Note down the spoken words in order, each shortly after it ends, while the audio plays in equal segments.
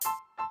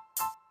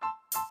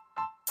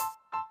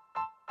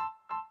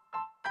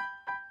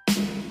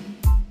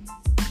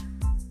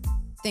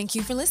Thank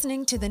you for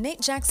listening to the Nate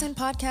Jackson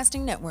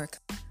Podcasting Network.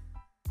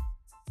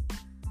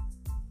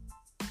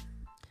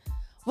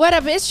 What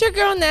up? It's your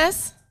girl,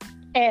 Ness.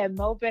 And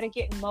Mo Better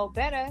getting Mo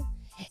Better.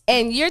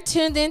 And you're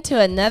tuned into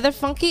another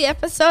funky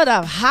episode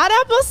of Hot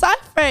Apple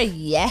Cypher.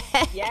 Yes.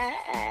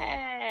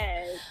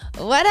 Yes.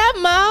 What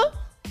up, Mo?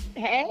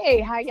 Hey,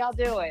 how y'all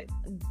doing?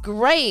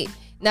 Great.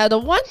 Now, the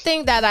one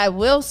thing that I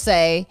will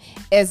say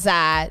is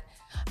that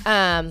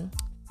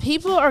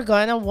people are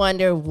going to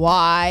wonder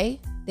why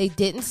they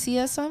didn't see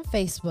us on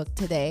Facebook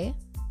today,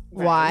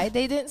 Right. why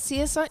they didn't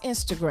see us on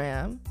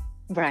Instagram,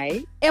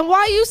 Right. and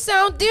why you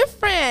sound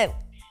different.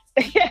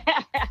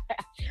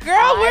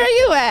 Girl, where are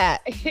you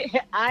at?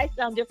 I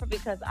sound different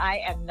because I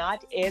am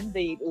not in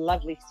the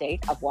lovely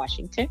state of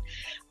Washington.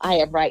 I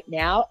am right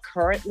now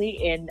currently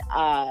in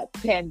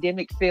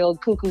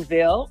pandemic-filled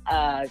Cuckooville,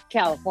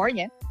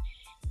 California.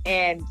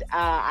 And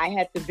I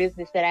had some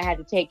business that I had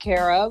to take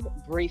care of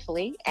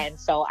briefly. And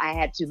so I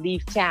had to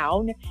leave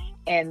town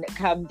and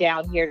come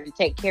down here to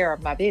take care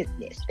of my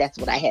business. That's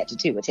what I had to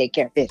do, to take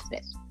care of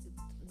business.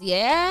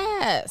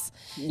 Yes.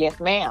 Yes,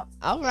 ma'am.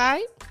 All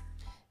right.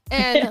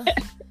 And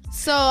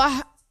so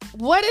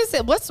what is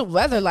it? What's the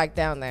weather like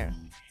down there?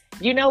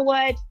 You know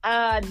what?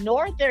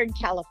 Northern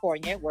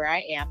California, where I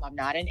am, I'm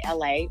not in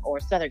LA or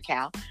Southern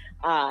Cal.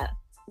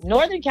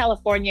 Northern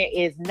California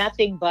is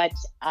nothing but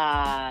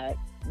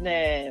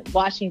the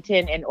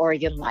Washington and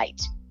Oregon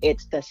light.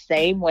 It's the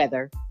same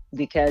weather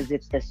because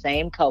it's the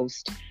same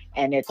coast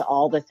and it's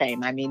all the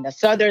same. I mean, the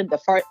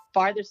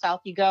farther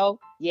south you go,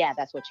 yeah,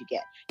 that's what you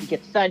get. You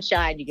get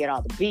sunshine, you get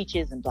all the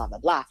beaches and blah, blah,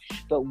 blah.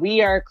 But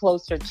we are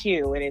closer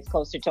to, and it's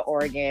closer to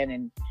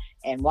Oregon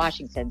and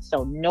Washington.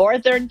 So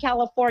Northern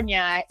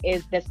California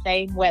is the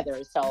same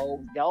weather.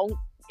 So don't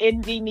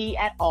envy me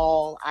at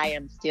all. I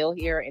am still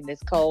here in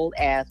this cold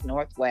ass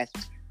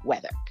Northwest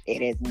weather.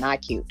 It is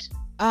not cute.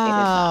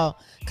 Oh,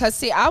 because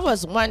see, I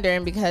was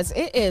wondering because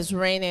it is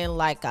raining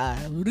like up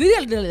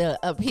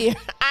here.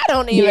 I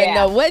don't even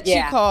know what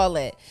you call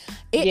it.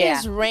 It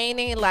is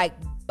raining like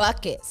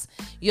buckets.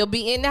 You'll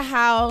be in the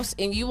house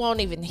and you won't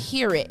even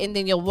hear it. And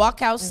then you'll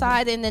walk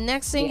outside and the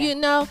next thing you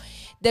know,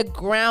 the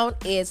ground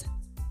is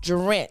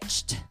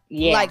drenched.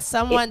 Yeah. Like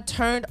someone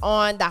turned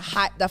on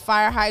the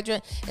fire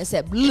hydrant and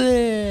said,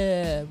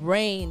 "Bleh,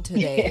 rain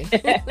today."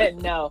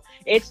 No,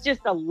 it's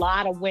just a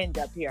lot of wind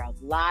up here. A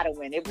lot of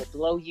wind. It will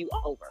blow you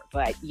over.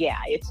 But yeah,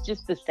 it's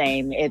just the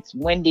same. It's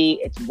windy.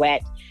 It's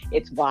wet.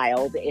 It's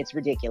wild. It's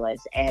ridiculous.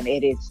 And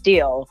it is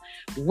still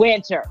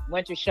winter.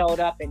 Winter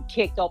showed up and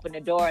kicked open the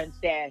door and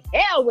said,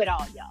 "Hell with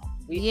all y'all.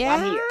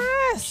 I'm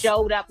here."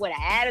 Showed up with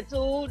an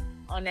attitude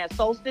on that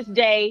solstice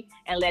day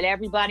and let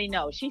everybody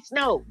know. She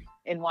snowed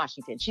in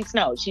Washington. She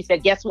snowed. She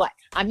said, "Guess what?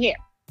 I'm here.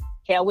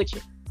 Hell with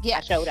you." Yeah.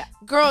 I showed up.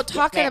 Girl,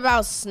 talking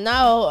about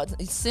snow,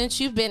 since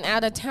you've been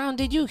out of town,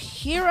 did you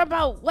hear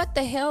about what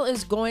the hell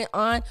is going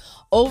on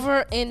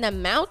over in the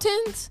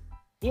mountains?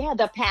 Yeah,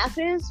 the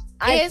passes.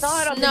 I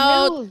saw it on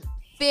snowed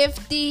the news.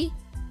 50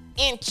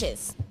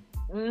 inches.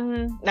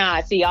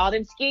 Nah, see all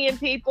them skiing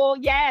people.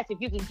 Yes,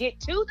 if you can get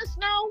to the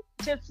snow,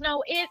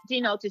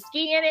 to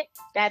ski in it,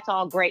 that's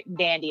all great and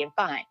dandy and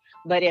fine.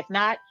 But if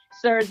not,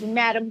 sirs and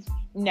madams,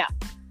 no.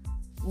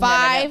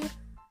 5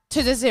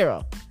 to the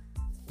 0.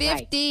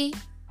 50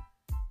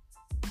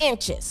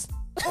 inches.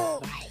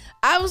 Right.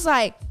 I was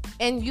like,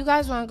 and you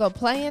guys want to go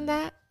play in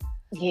that?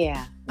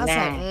 Yeah. I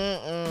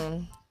was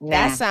like,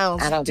 that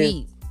sounds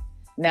deep.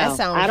 That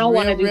sounds I don't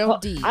want to do real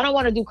deep. I don't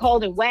want to do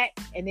cold and wet,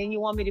 and then you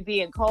want me to be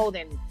in cold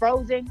and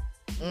frozen.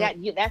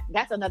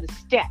 That's another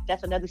step.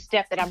 That's another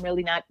step that I'm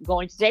really not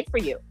going to take for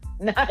you.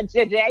 Not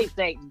today,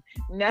 Satan.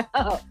 No,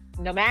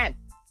 man.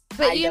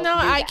 But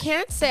I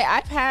can't say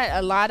I've had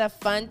a lot of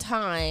fun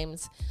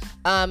times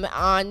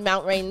on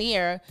Mount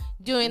Rainier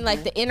doing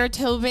like the inner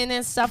tubing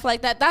and stuff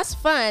like that. That's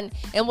fun.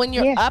 And when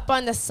you're up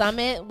on the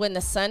summit, when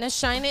the sun is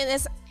shining,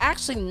 it's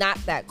actually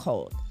not that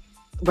cold.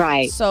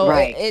 Right. So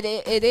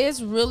it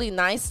is really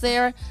nice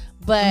there.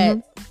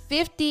 But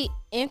 50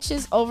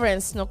 inches over in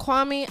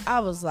Snoqualmie,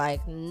 I was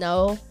like,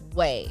 no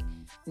way.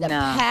 The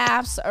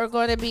paths are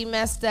going to be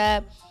messed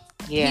up.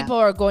 Yeah. People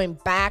are going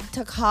back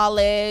to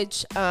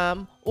college.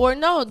 Or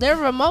no, they're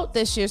remote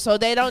this year, so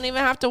they don't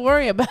even have to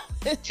worry about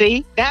it.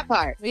 See, that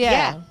part.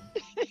 Yeah.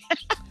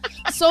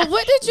 So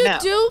what did you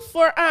do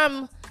for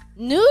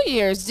New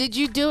Year's? Did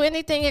you do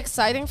anything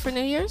exciting for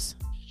New Year's?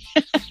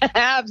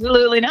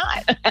 Absolutely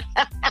not.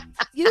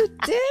 You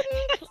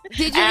didn't?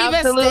 Did you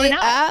even stay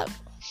up?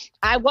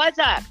 I was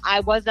up.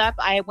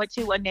 I went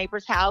to a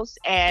neighbor's house,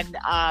 and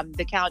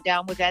the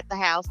countdown was at the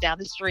house down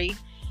the street.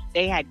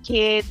 They had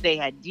kids, they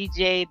had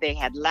DJ, they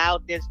had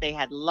loudness, they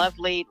had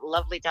lovely,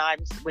 lovely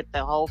times with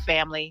the whole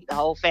family, the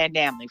whole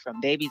family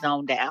from babies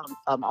on down,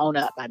 on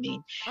up, I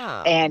mean.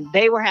 Oh. And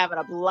they were having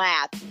a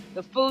blast.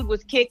 The food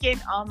was kicking.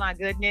 Oh my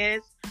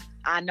goodness.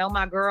 I know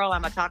my girl.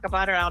 I'm going to talk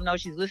about her. I don't know if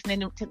she's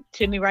listening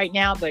to me right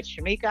now, but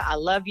Shamika, I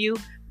love you.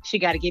 She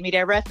got to give me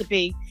that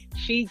recipe.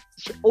 She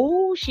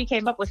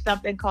came up with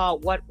something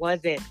called, what was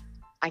it?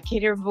 I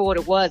can't remember what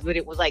it was, but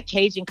it was like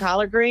Cajun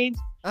collard greens.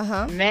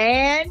 Uh-huh.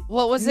 Man.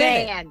 What was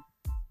it?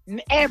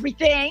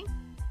 Everything.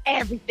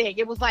 everything.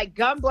 It was like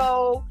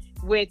gumbo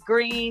with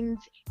greens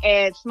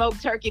and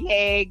smoked turkey and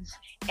eggs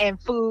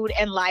and food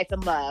and life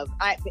and love.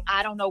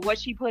 I don't know what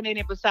she put in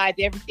it besides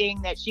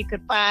everything that she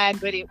could find,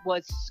 but it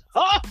was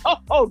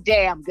so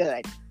damn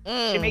good.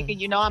 Shamika,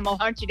 you know I'm gonna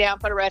hunt you down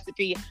for the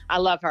recipe. I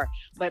love her,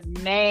 but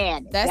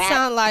man, that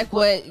sounds like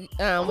what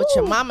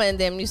your mama and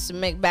them used to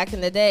make back in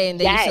the day, and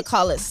they used to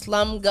call it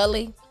slum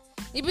gully.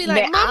 You'd be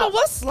like, Mama,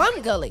 what's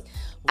slum gully?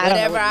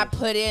 Whatever I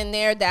put in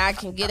there that I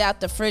can get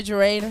out the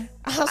refrigerator.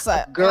 I was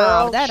like,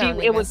 girl, that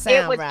don't even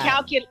sound right.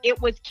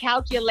 It was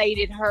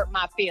calculated hurt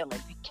my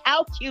feelings.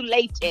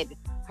 Calculated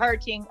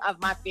hurting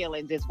of my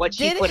feelings is what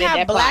she put in that. Did it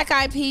have black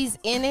eyed peas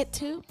in it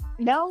too?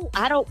 No,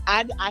 I don't.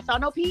 I saw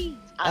no peas.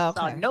 I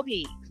saw no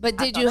peas. But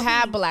did you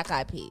have black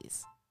eyed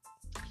peas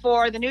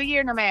for the New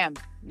Year? No, ma'am.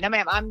 No,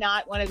 ma'am. I'm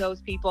not one of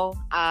those people.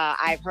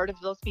 I've heard of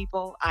those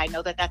people. I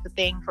know that that's a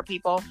thing for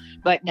people,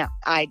 but no,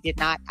 I did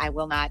not. I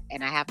will not,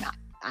 and I have not.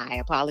 I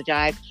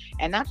apologize.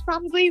 And that's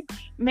probably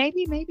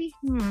maybe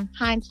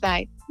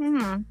hindsight.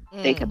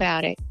 Think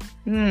about it.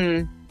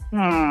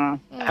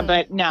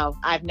 But no,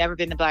 I've never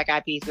been the black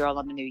eyed peas girl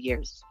on the New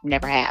Year's.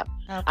 Never have.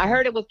 Okay. I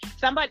heard it was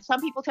somebody. Some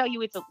people tell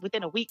you it's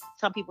within a week.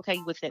 Some people tell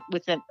you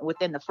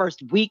within the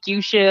first week you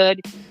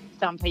should.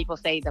 Some people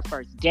say the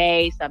first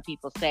day. Some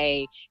people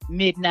say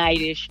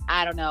midnight-ish.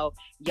 I don't know.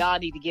 Y'all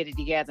need to get it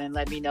together and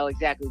let me know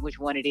exactly which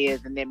one it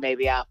is, and then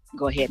maybe I'll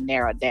go ahead and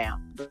narrow it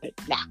down. But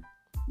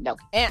no.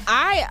 And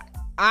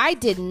I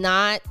did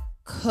not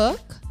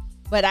cook,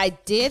 but I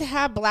did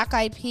have black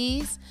eyed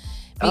peas.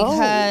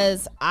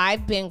 Because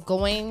I've been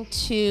going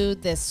to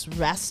this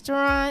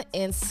restaurant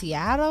in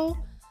Seattle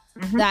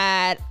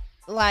that,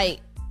 like,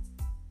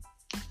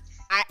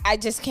 I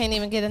just can't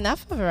even get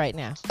enough of it right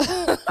now.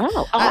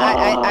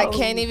 I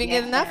can't even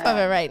get enough of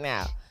it right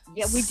now.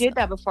 Yeah, we did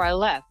that before I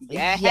left.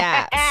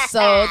 Yeah.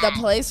 So the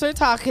place we're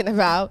talking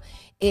about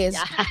is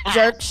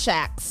Jerk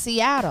Shack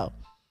Seattle.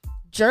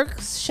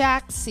 Jerk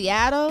Shack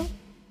Seattle.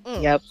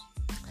 Yep.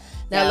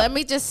 Now let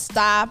me just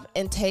stop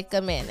and take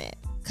a minute.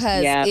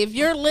 Because if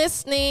you're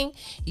listening,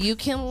 you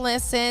can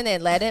listen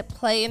and let it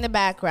play in the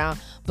background.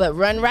 But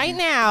run right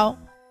now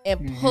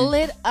and pull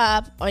it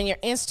up on your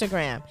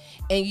Instagram.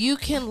 And you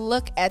can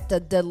look at the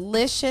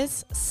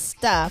delicious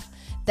stuff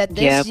that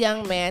this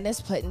young man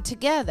is putting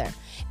together.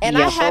 And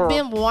I have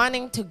been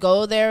wanting to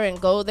go there and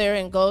go there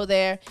and go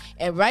there.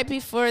 And right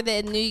before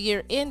the New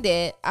Year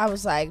ended, I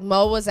was like,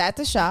 Mo was at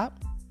the shop.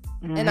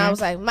 And I was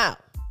like, Mo.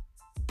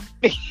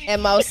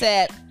 And Mo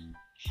said,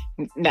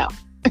 no.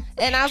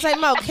 And I was like,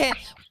 Mo, can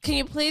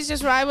you please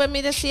just ride with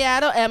me to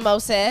Seattle? And Mo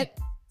said,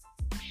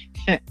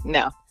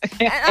 no.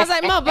 And I was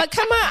like, Mo, but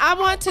come on, I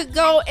want to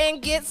go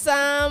and get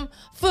some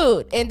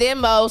food. And then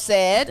Mo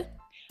said,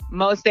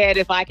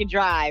 if I can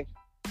drive,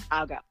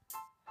 I'll go.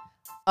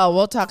 Oh,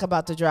 we'll talk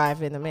about the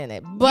drive in a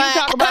minute. But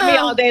you talk about me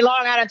all day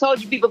long. I done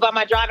told you people about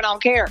my driving. I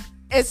don't care.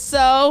 And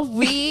so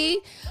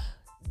we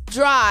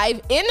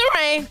drive in the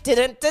rain,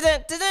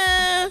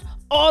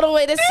 all the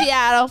way to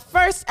Seattle,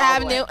 First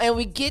Avenue, and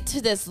we get to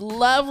this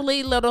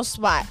lovely little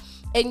spot.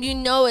 And you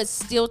know it's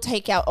still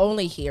takeout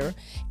only here.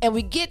 And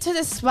we get to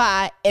the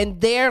spot, and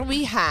there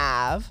we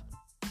have,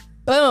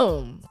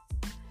 boom,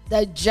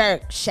 the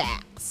Jerk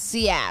Shack,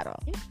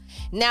 Seattle.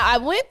 Now, I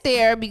went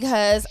there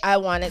because I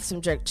wanted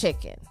some jerk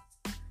chicken.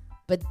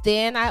 But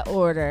then I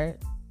ordered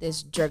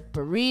this jerk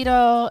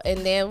burrito, and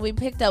then we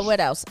picked up,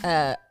 what else?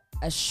 A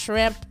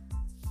shrimp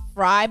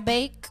fry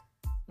bake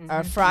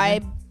or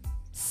fried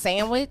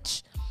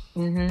sandwich.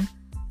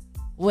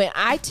 When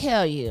I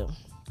tell you,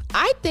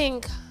 I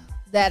think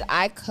that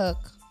I cook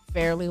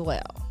fairly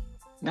well.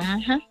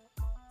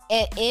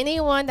 And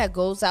anyone that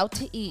goes out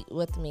to eat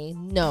with me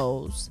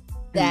knows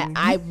that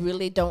I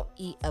really don't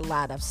eat a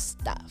lot of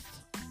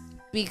stuff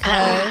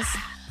because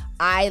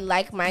I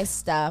like my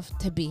stuff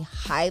to be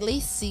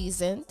highly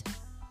seasoned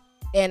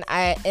and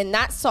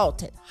not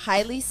salted,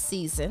 highly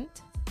seasoned.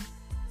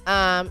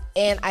 And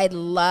I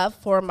love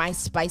for my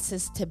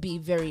spices to be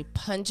very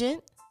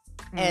pungent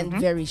and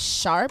very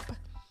sharp.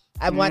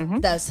 I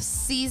want the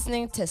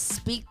seasoning to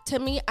speak to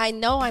me. I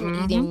know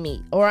I'm eating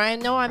meat, or I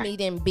know I'm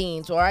eating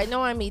beans, or I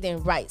know I'm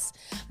eating rice.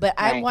 But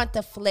I want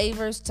the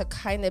flavors to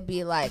kind of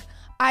be like,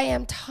 I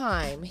am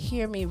thyme,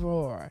 hear me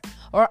roar.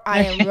 Or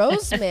I am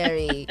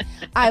rosemary,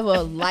 I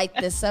will light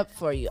this up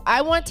for you.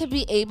 I want to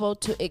be able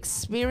to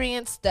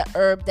experience the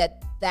herb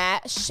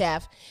that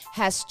chef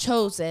has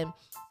chosen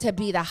to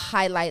be the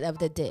highlight of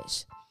the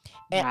dish.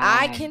 And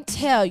I can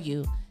tell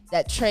you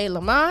that Trey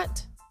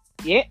Lamont,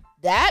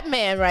 that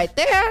man right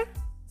there,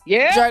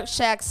 Jerk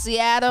Shack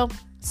Seattle,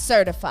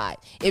 certified.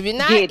 If you're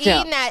not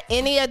eating at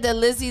any of the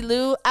Lizzie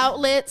Lou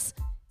outlets,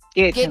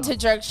 get to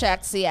Jerk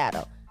Shack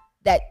Seattle.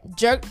 That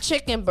jerk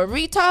chicken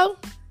burrito,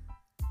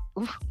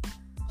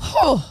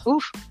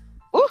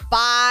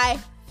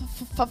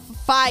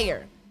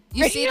 fire.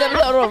 You see them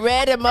little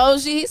red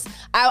emojis?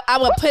 I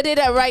would put it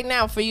up right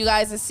now for you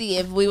guys to see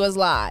if we was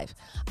live.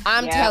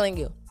 I'm telling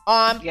you,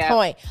 on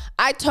point.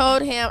 I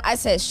told him, I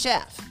said,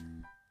 Chef,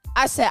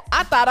 I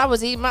thought I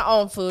was eating my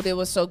own food. It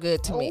was so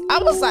good to me.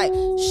 I was like,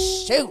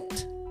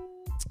 shoot.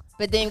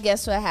 But then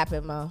guess what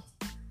happened, Mo?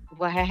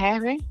 What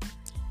happened?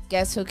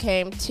 Guess who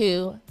came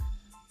to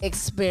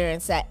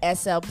experience that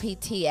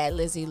SLPT at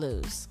Lizzie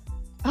Lou's?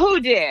 Who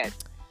did?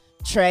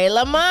 Trey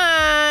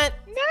Lamont.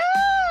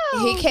 No.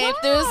 He came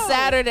through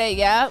Saturday,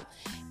 yep.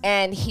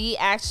 And he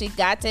actually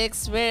got to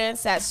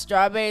experience that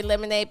strawberry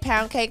lemonade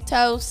pound cake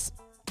toast.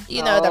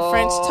 You know, the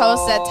French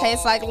toast that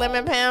tastes like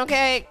lemon pound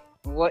cake.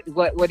 What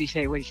did he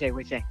say? What did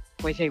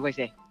he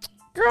say?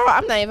 Girl,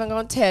 I'm not even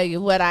going to tell you.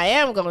 What I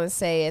am going to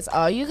say is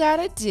all you got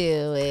to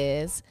do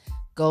is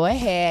go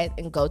ahead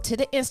and go to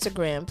the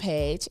Instagram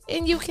page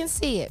and you can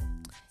see it.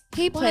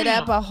 He put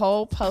up a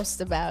whole post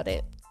about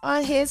it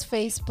on his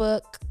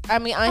Facebook.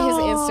 On his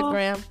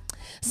Instagram.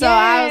 So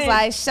I was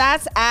like,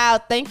 shots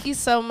out. Thank you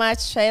so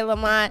much, Trey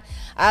Lamont.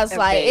 I was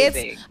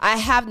like, I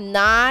have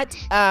not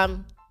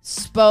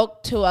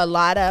spoke to a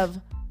lot of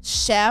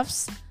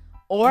chefs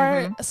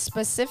or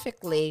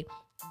specifically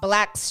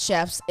Black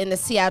chefs in the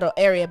Seattle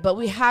area, but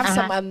we have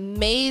some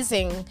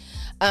amazing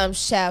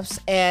chefs,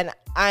 and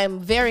I'm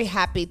very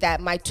happy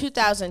that my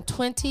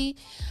 2020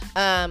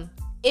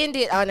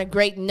 ended on a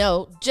great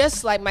note,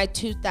 just like my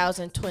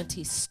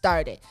 2020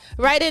 started.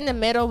 Right in the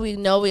middle, we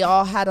know we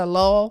all had a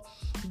lull,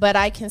 but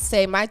I can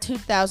say my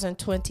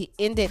 2020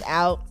 ended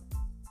out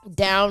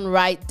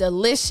downright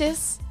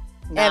delicious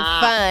and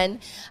fun,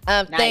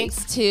 nice.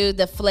 Thanks to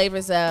the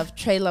flavors of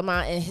Trey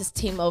Lamont and his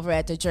team over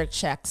at the Jerk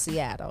Shack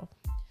Seattle.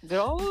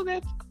 Oh,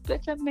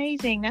 that's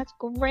amazing. That's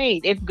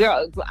great.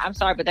 I'm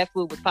sorry, but that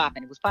food was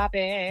popping. It was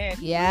popping.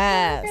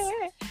 Yes.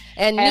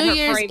 And New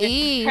Year's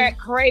Eve.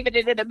 Craving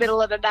it in the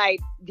middle of the night,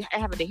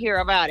 having to hear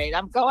about it.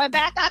 I'm going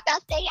back up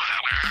to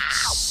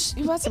Seattle. Shh,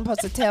 you wasn't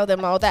supposed to tell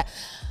them all that.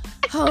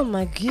 Oh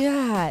my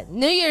God.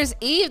 New Year's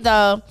Eve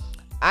though,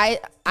 I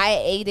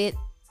ate it.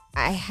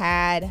 I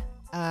had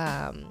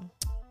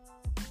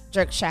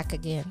Jerk Shack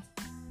again.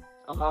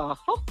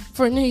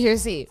 For New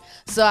Year's Eve.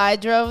 So I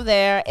drove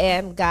there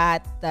and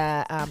got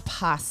the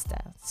pasta.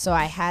 So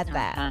I had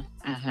that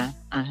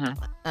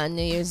on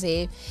New Year's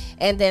Eve.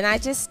 And then I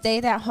just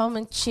stayed at home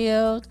and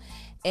chilled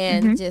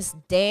and just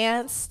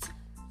danced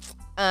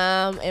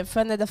in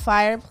front of the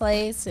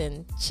fireplace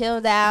and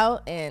chilled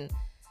out and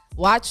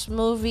watched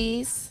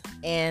movies.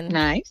 And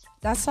nice.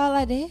 That's all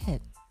I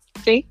did.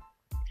 See?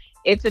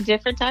 It's a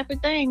different type of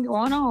thing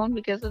going on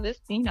because of this,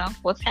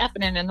 what's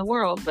happening in the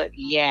world. But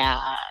yeah,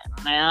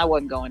 man, I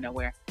wasn't going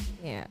nowhere.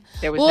 Yeah.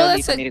 There was no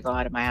need for me to go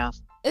out of my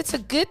house. It's a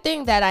good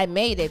thing that I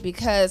made it,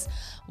 because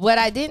what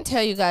I didn't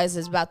tell you guys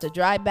is about the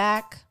drive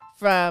back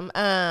from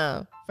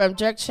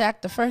Jerk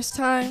Shack the first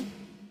time.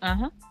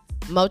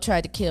 Mo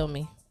tried to kill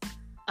me.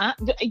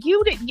 Did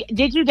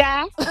you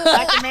die?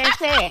 Like the man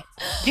said.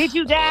 Did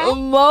you die?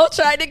 Mo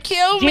tried to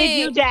kill me. Did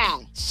you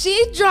die?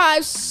 She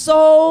drives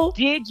so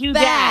Did you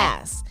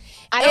fast. Die?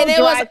 I don't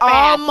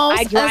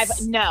drive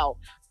fast.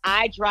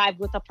 I drive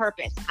with a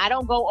purpose. I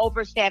don't go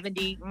over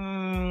 70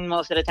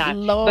 most of the time.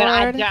 Lord, but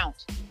I don't.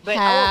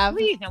 But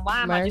please, and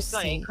why am I just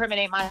going to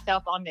incriminate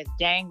myself on this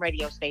dang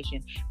radio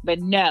station? But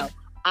no,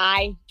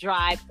 I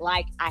drive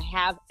like I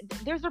have.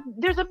 There's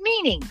a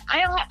meaning.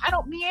 I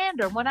don't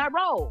meander when I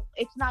roll.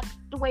 It's not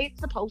the way it's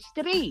supposed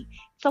to be.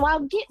 So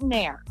I'm getting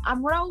there.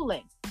 I'm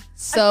rolling.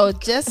 So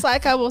just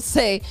like I will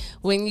say,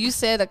 when you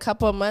said a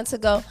couple of months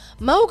ago,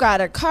 Mo got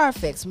her car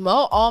fixed.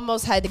 Mo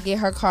almost had to get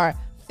her car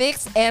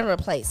fixed and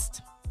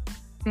replaced.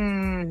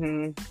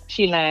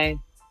 She lied.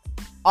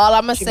 All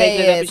I'm going to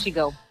say is she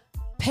go.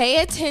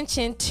 Pay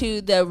attention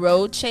to the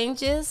road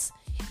changes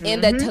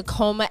in the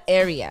Tacoma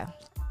area,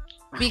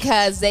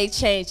 because they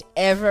change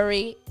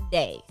every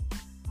day.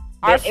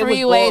 Our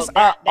freeways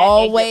are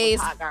always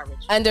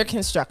under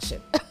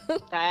construction.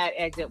 That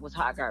exit was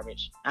hot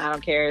garbage. I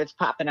don't care. It's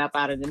popping up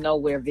out of the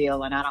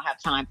nowhereville, and I don't have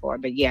time for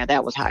it. But yeah,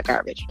 that was hot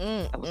garbage.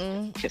 That was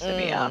pissing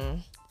me off.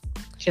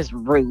 Just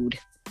rude.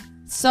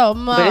 So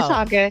Mo, but it's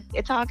all good.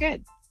 It's all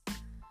good.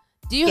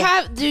 Do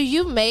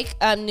you make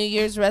New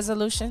Year's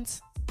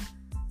resolutions?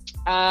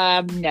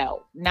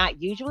 No, not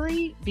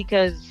usually,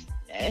 because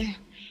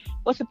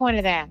what's the point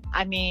of that?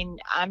 I mean,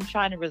 I'm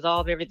trying to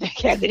resolve everything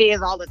as it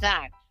is all the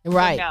time.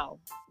 Right. So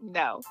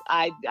no.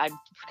 I'm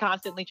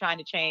constantly trying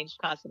to change,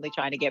 constantly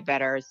trying to get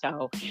better.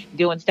 So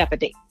doing stuff at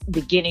the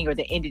beginning or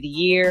the end of the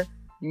year,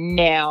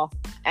 no,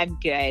 I'm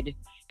good,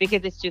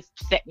 because it's just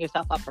setting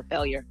yourself up for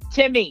failure.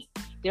 To me,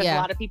 there's a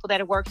lot of people that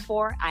it works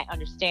for. I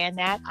understand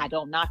that. I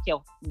don't knock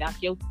your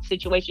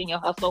situation, your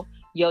hustle,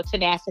 your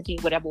tenacity,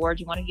 whatever word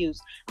you want to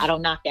use. I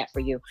don't knock that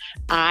for you.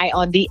 I,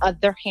 on the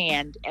other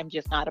hand, am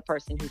just not a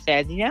person who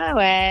says, you know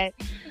what,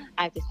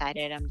 I've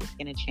decided I'm just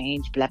going to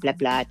change, blah, blah,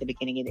 blah, at the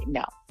beginning of it.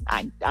 No,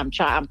 I'm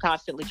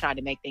constantly trying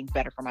to make things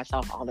better for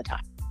myself all the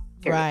time.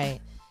 Period. Right.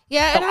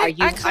 Yeah.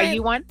 So and are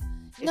you one?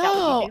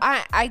 No,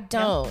 I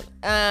don't.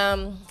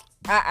 No?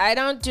 I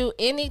don't do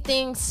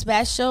anything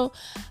special,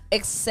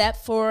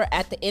 except for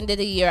at the end of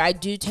the year, I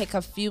do take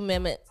a few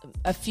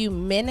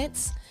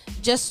minutes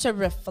just to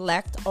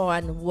reflect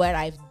on what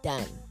I've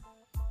done.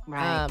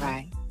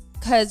 Right.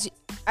 Because,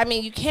 I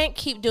mean, you can't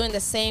keep doing the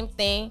same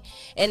thing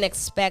and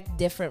expect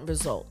different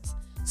results.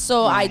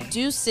 So I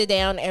do sit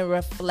down and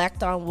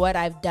reflect on what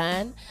I've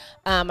done.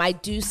 I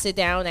do sit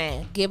down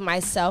and give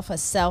myself a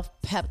self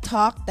pep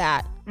talk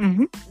that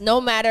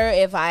no matter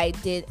if I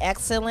did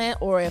excellent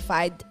or if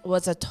I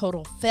was a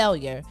total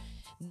failure,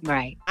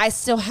 I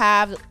still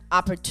have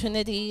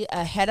opportunity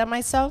ahead of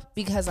myself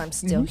because I'm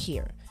still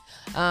here.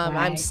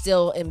 I'm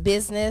still in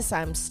business.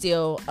 I'm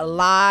still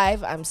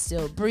alive. I'm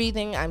still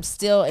breathing. I'm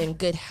still in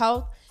good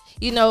health.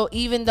 You know,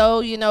 even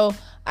though, you know,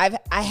 I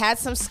had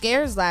some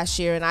scares last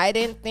year and I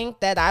didn't think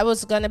that I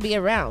was going to be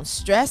around.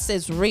 Stress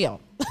is real.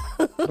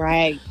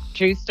 Right.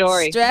 True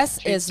story.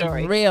 Stress is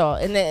real.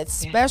 And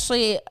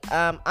especially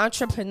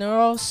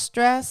entrepreneurial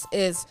stress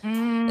is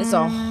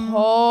a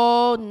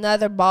whole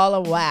nother ball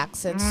of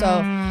wax. And so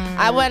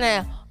I want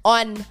to,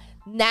 on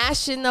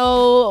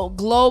national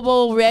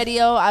global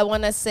radio, I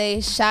want to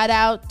say shout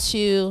out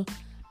to,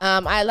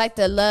 I like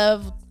to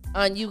love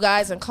on you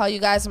guys and call you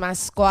guys my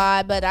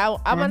squad, but I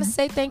want to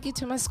say thank you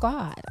to my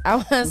squad. I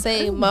want to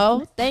say,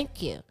 Mo,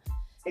 thank you.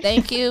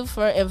 Thank you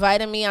for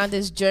inviting me on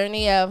this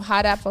journey of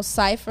Hot Apple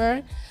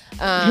Cypher.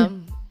 I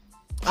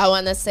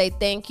want to say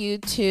thank you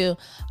to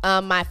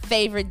my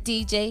favorite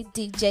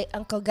DJ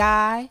Uncle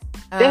Guy,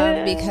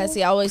 because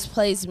he always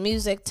plays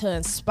music to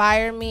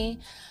inspire me.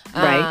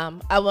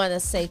 I want to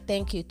say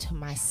thank you to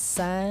my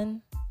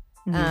son.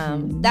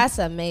 That's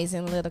an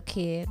amazing little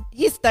kid.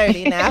 He's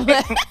 30 now,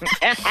 but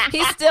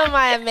he's still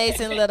my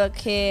amazing little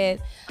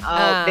kid.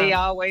 They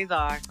always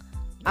are.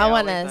 I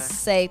want to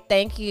say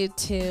thank you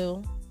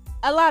to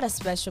a lot of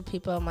special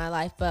people in my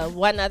life, but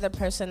one other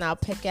person I'll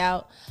pick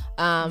out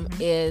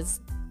is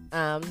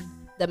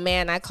the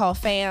man I call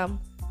Fam.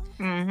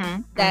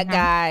 That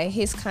guy,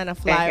 he's kind of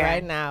fly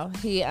right now.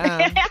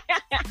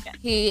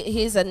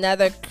 He's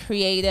another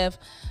creative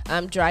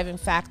driving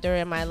factor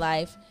in my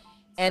life.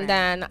 And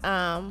then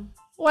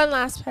one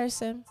last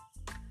person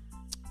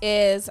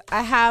is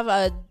I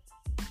have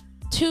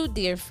two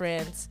dear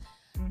friends,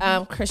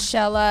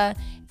 Chrisella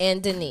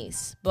and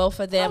Denise.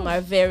 Both of them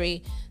are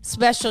very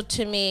special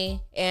to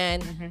me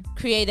and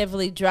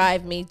creatively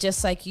drive me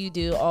just like you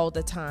do all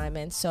the time.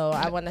 And so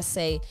I want to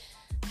say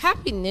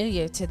Happy New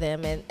Year to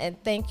them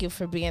and thank you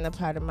for being a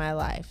part of my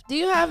life. Do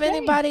you have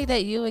anybody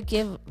that you would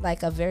give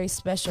like a very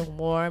special,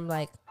 warm,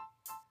 like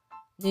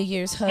New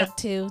Year's hug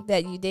to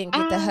that you didn't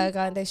get the hug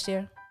on this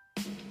year?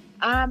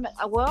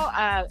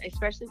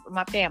 Especially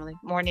my family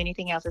more than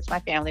anything else. It's my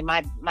family,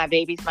 my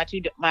babies,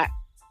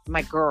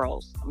 my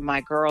girls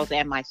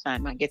and my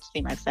son. I get to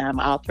see my son,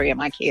 all three of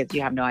my kids.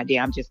 You have no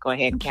idea. I'm just go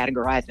ahead and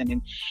categorizing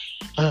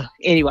and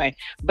anyway,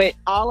 but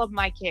all of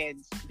my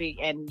kids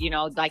and you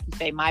know, like you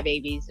say, my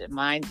babies,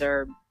 mine's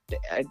are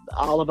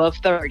all above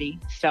 30.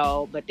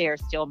 So, but they're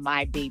still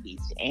my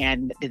babies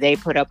and they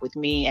put up with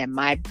me and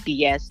my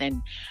BS and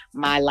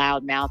my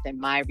loud mouth and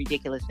my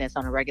ridiculousness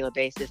on a regular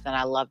basis. And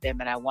I love them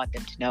and I want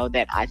them to know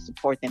that I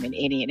support them in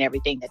any and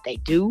everything that they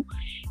do.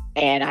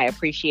 And I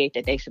appreciate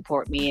that they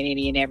support me in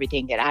any and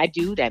everything that I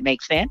do that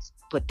makes sense.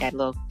 Put that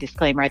little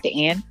disclaimer at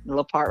the end, a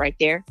little part right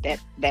there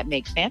that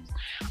makes sense.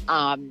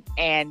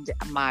 And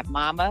my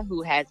mama,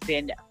 who has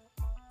been,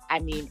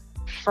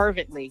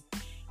 fervently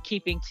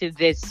keeping to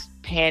this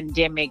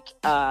pandemic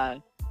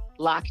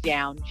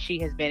lockdown. She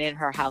has been in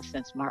her house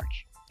since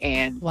March.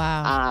 And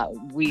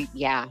we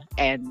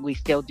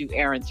still do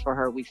errands for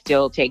her. We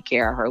still take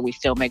care of her. We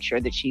still make sure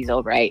that she's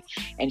all right.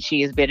 And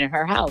she has been in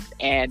her house.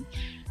 And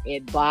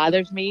it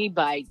bothers me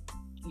by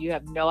you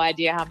have no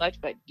idea how much,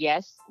 but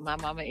yes, my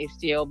mama is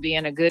still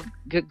being a good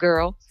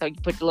girl. So you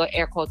put the little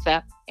air quotes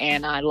up,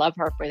 and I love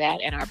her for that,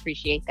 and I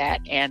appreciate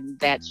that, and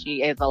that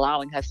she is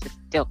allowing us to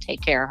still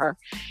take care of her.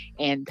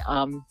 And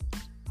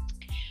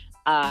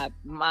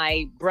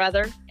my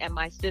brother and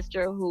my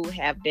sister, who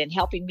have been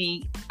helping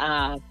me,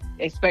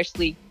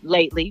 especially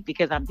lately,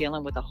 because I'm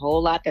dealing with a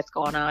whole lot that's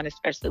going on,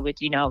 especially with,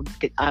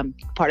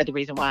 part of the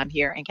reason why I'm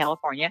here in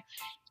California.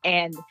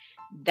 And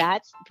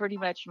that's pretty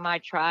much my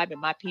tribe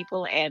and my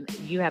people. And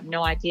you have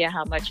no idea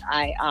how much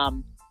I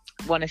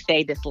want to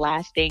say this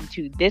last thing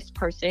to this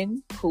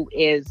person who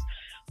is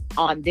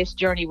on this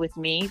journey with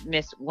me,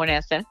 Miss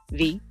Vanessa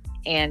V.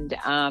 And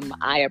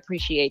I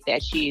appreciate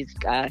that she's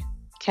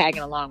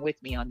tagging along with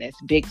me on this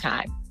big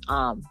time,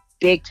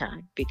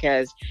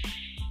 because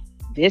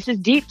this is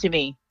deep to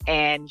me.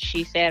 And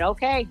she said,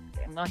 okay,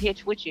 I'm going to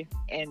hitch with you.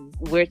 And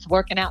it's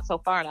working out so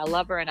far. And I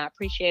love her and I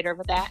appreciate her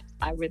for that.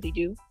 I really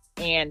do.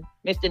 And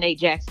Mr. Nate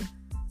Jackson,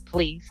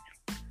 please.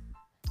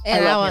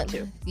 And I want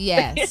to.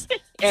 Yes.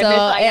 And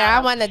I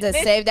wanted to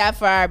save that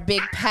for our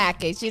big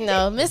package.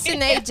 Mr.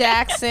 Nate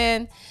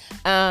Jackson,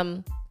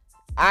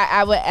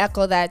 I would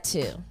echo that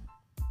too.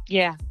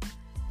 Yeah.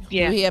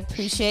 We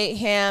appreciate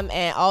him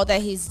and all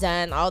that he's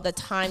done, all the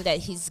time that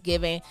he's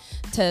giving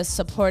to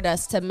support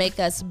us, to make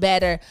us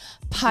better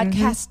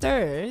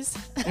podcasters,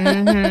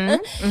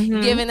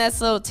 giving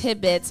us little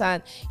tidbits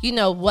on,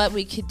 what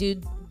we could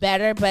do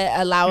better, but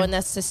allowing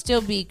us to still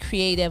be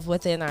creative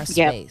within our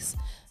space.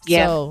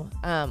 So,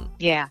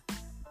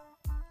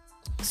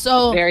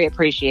 So very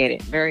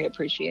appreciated. Very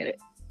appreciated.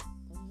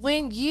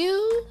 When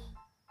you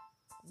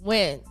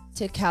went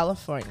to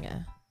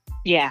California,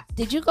 Yeah.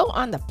 Did you go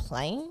on the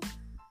plane?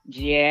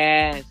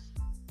 Yes.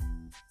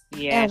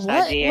 Yes,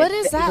 I did. What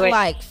is that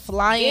like,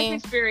 flying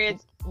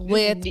experience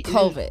with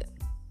COVID?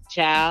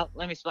 Child,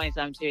 let me explain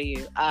something to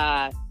you.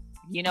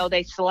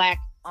 They slack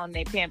on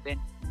their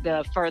pimping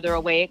the further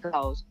away it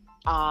goes.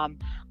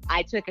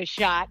 I took a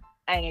shot,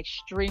 an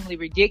extremely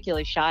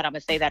ridiculous shot. I'm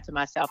going to say that to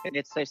myself, and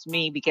it's just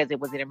me because it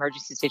was an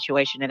emergency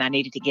situation and I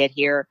needed to get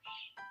here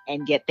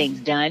and get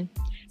things done.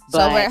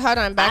 But so wait, hold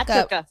on, back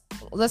up.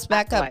 Let's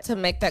back up to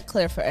make that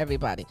clear for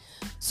everybody.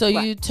 So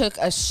you took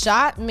a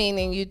shot,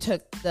 meaning you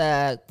took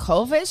the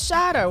COVID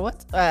shot, or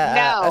what?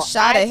 No, a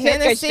shot of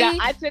Hennessy.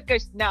 I took a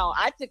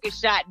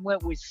shot and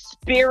went with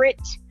Spirit.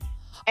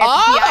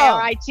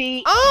 Spirit.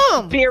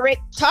 Spirit.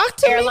 Talk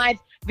to Airlines,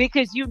 me.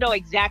 Because you know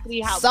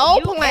exactly how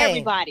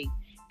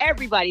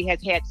everybody has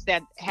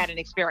had an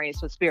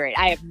experience with Spirit.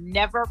 I have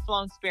never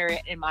flown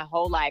Spirit in my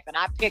whole life, and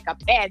I pick a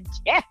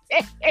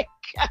pandemic.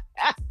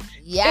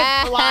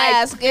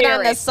 Yes, get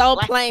on the Soul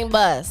Plane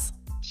bus.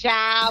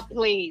 Child,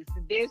 please.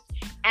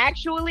 I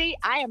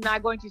am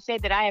not going to say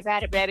that I have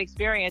had a bad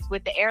experience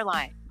with the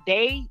airline.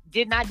 They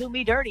did not do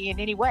me dirty in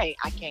any way.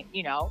 I can't,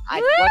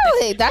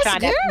 Really? That's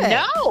good.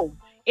 No.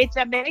 It's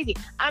amazing.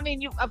 I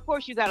mean, of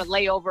course, you got to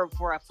lay over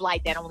for a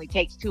flight that only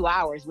takes 2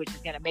 hours, which is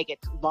going to make it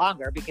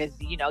longer because,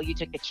 you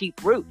took the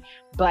cheap route.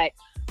 But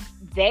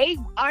they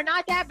are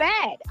not that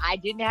bad. I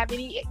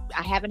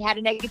haven't had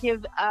a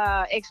negative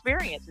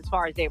experience as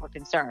far as they were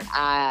concerned.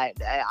 I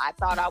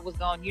thought I was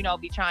going to,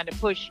 be trying to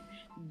push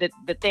the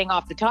thing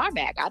off the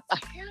tarmac. I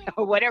thought,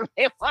 or whatever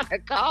they want to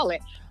call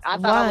it. I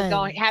thought I was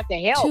going to have to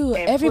help. Two,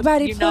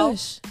 everybody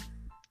push.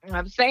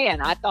 I'm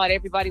saying I thought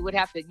everybody would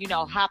have to,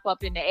 hop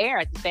up in the air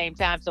at the same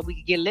time so we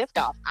could get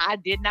liftoff. I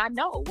did not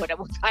know what it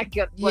was like,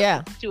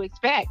 what to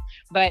expect,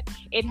 but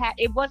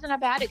it wasn't a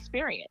bad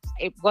experience.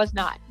 It was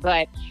not.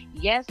 But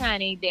yes,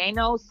 honey, there ain't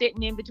no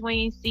sitting in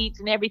between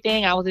seats and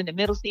everything. I was in the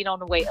middle seat on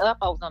the way up.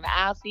 I was on the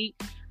aisle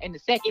seat in the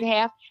second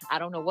half. I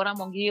don't know what I'm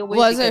gonna deal with.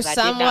 Was there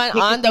someone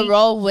on the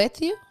roll with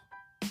you?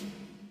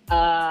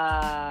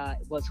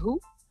 Was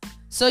who?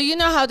 So you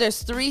know how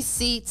there's 3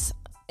 seats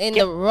in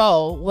the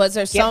row. Was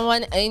there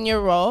someone in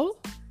your row?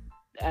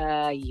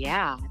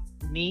 Yeah,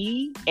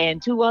 me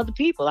and 2 other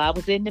people. I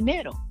was in the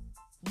middle.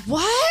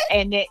 What?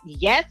 And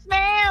yes,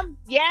 ma'am.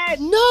 Yes.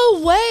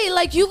 No way.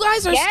 Like you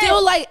guys are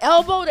still like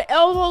elbow to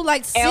elbow,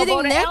 like sitting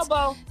elbow to next.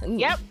 Elbow.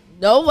 Yep.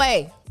 No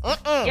way.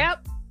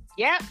 Yep.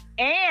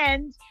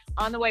 And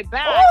on the way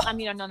back, on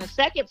the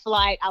second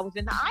flight, I was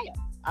in the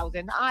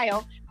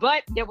aisle.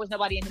 But there was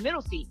nobody in the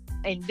middle seat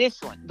in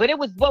this one. But it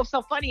was what's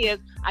so funny is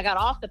I got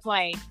off the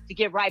plane to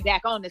get right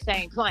back on the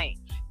same plane.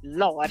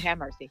 Lord have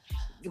mercy.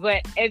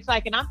 But it's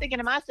like, and I'm thinking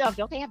to myself,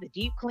 don't they have the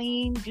deep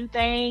clean, do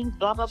things,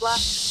 blah, blah, blah. I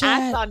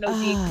saw no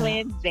deep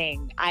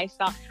cleansing. They're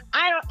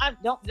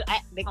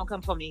going to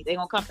come for me. They're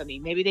going to come for me.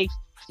 Maybe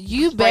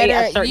you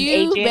better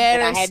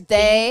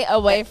stay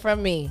away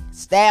from me.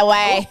 Stay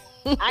away.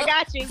 I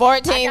got you.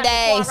 14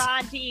 days.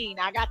 Quarantine.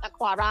 I got the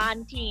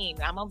quarantine.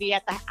 I'm gonna be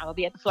at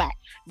the flat.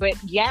 But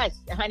yes,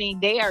 honey,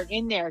 they are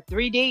in there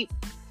 3 deep.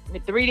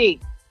 3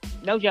 deep.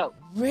 No joke.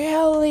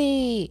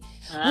 Really?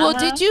 Well,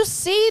 did you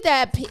see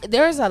that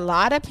there's a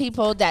lot of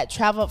people that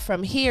travel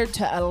from here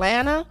to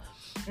Atlanta,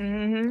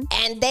 and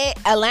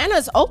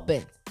Atlanta's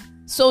open.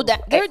 So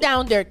that they're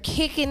down there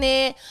kicking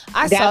it.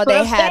 I saw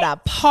they had a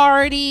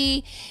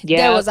party. Yep.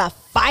 There was a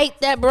fight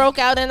that broke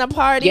out in a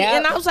party. Yep.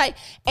 And I was like,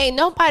 ain't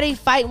nobody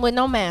fighting with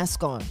no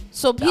mask on.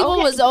 So people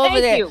was over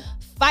there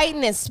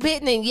fighting and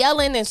spitting and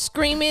yelling and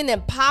screaming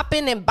and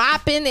popping and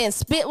bopping, and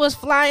spit was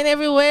flying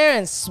everywhere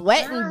and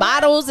sweating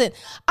bottles. And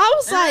I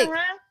was like,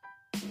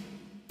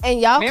 and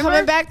y'all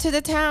coming back to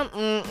the town?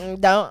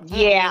 Don't.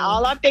 Yeah,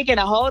 all I'm thinking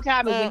the whole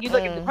time is when you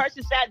look at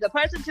the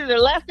person to the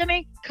left of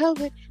me,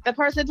 COVID. The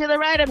person to the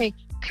right of me,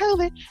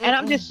 COVID. And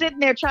I'm just sitting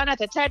there trying not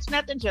to touch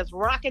nothing, just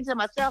rocking to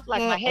myself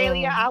like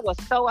Mahalia. I was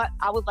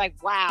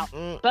like, wow.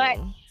 But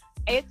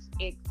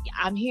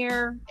I'm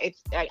here.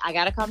 I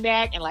gotta come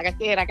back, and like I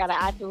said, I gotta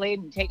isolate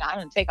and take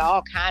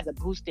all kinds of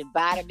boosted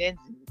vitamins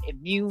and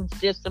immune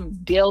system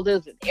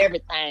builders and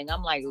everything.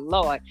 I'm like,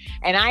 Lord,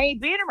 and I ain't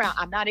being around.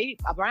 I'm not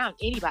around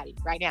anybody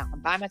right now.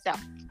 I'm by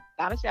myself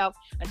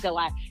until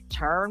I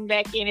turn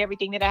back in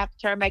everything that I have to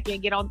turn back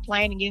in, get on the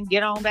plane, and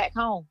get on back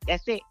home.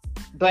 That's it.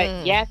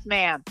 But yes,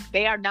 ma'am,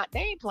 they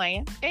ain't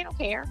playing. They don't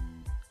care.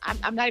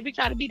 I'm not even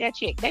trying to be that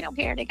chick. They don't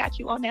care. They got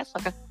you on that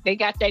sucker. They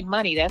got that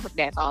money.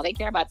 That's all they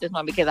care about this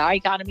month, because our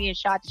economy is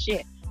shot to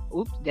shit.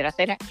 Oops, did I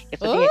say that?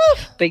 Yes, I did.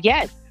 But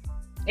yes,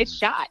 it's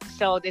shot.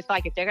 So it's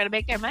like, if they're going to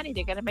make their money,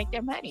 they're going to make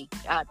their money.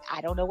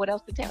 I don't know what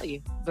else to tell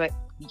you. But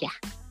yeah,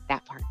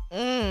 that part.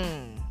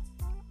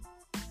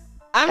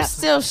 I'm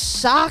still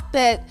shocked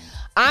that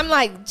I'm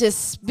like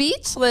just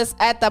speechless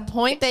at the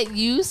point that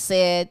you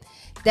said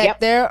that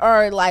there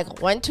are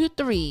like 1, 2,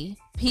 3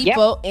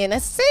 people in a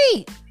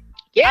seat.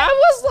 Yeah, I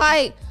was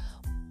like,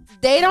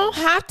 they don't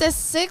have to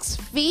 6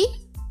 feet.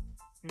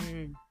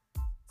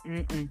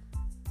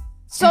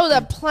 So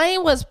the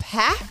plane was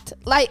packed?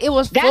 Like it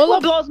was That's full what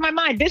of... blows my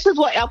mind. This is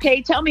what,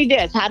 okay, tell me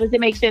this. How does it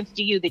make sense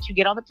to you that you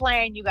get on the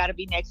plane, you got to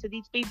be next to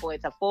these people.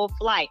 It's a full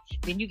flight.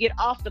 Then you get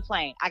off the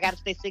plane. I got to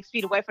stay 6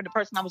 feet away from the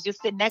person I was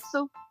just sitting next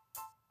to.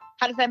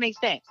 How does that make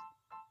sense?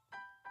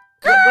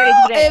 Girl,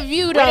 if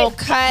you don't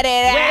cut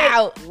it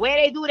out. Where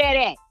they do that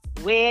at?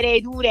 Where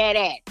they do that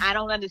at? I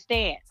don't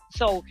understand.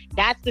 So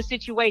that's the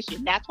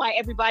situation. That's why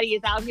everybody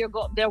is out here.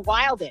 They're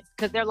wilding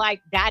because they're like,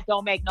 that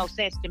don't make no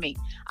sense to me.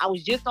 I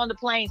was just on the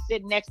plane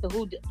sitting next to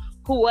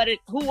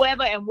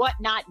whoever and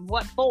whatnot and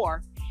what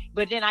for.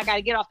 But then I got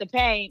to get off the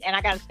plane and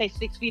I got to stay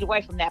 6 feet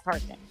away from that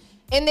person.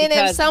 And then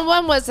if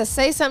someone was to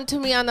say something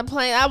to me on the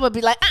plane, I would be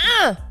like,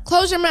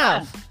 close your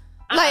mouth.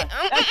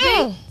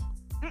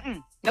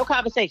 No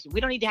conversation.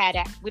 We don't need to have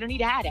that.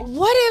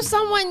 What if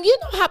someone, you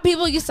know how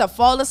people used to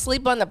fall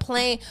asleep on the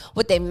plane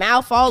with their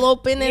mouth all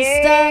open and stuff?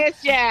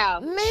 Yes,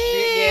 child. Man.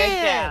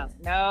 Yes,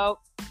 child.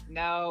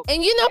 No.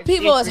 And you know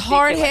people is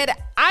hard-headed.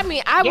 I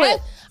mean, I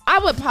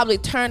would probably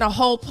turn a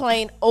whole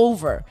plane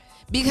over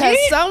because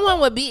someone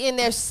would be in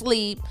their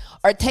sleep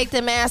or take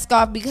the mask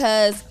off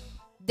because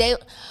are they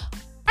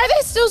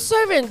still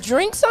serving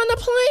drinks on the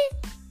plane?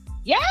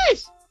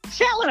 Yes.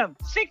 Selling them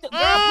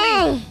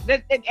girl,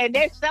 please, and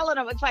they're selling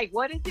them. It's like,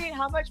 what is it?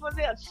 How much was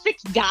it?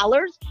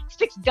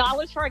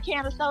 $6 for a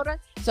can of soda.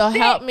 So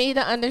help me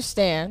to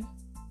understand.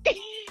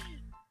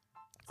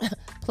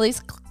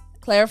 Please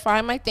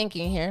clarify my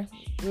thinking here.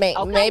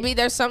 Maybe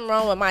there's something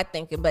wrong with my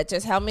thinking, but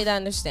just help me to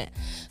understand.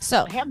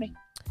 So help me.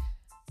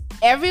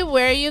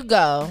 Everywhere you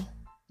go,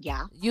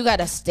 you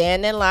gotta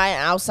stand in line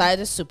outside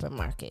the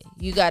supermarket.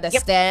 You gotta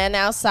stand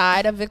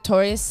outside of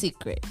Victoria's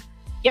Secret.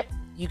 Yep.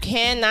 You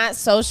cannot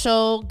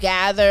social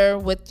gather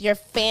with your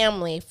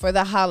family for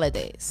the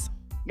holidays.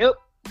 Nope.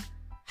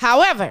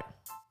 However,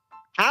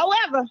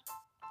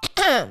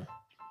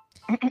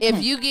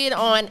 if you get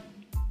on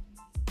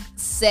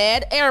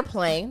said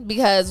airplane,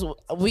 because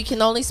we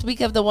can only speak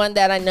of the one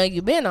that I know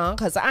you've been on,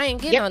 because I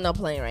ain't getting on no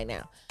plane right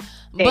now.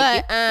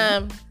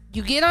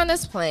 You get on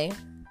this plane,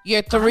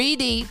 you're 3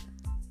 deep,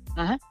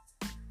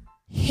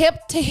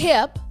 hip to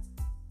hip.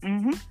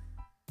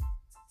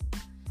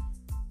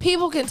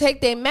 People can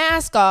take their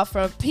mask off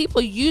from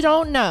people you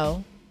don't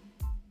know.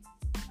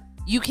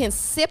 You can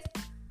sip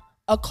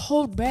a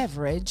cold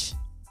beverage.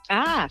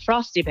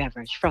 Frosty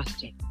beverage.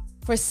 Frosty.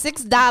 For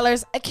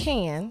 $6 a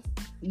can.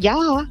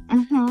 Yeah.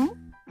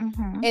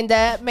 And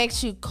that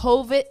makes you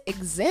COVID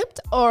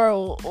exempt?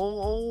 Or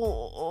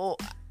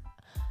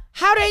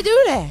how they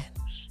do that?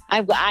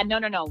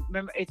 No.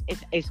 Remember,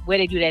 it's where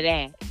they do that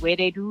at. Where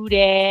they do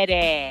that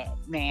at,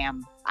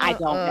 ma'am. I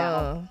don't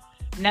know.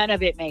 None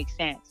of it makes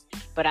sense.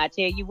 But I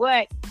tell you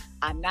what,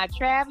 I'm not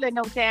traveling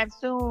no time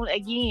soon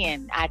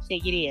again. I tell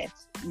you this.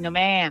 No,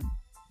 ma'am.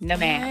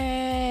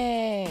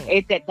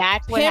 Hey.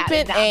 That's what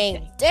happens. Pimpin'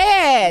 ain't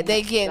dead.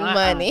 They getting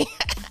money.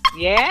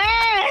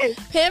 Yes.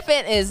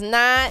 Pimpin' is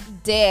not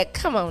dead.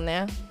 Come on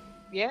now.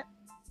 Yep.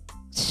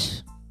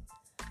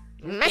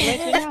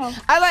 Man.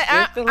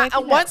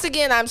 Once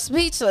again, I'm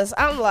speechless.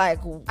 I'm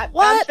like,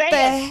 what the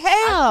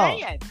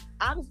hell?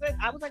 I was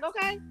like,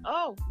 okay,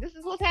 this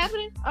is what's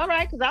happening. All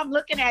right, because I'm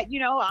looking at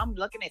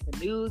the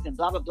news and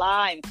blah, blah,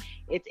 blah. And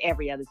it's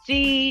every other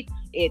seat.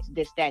 It's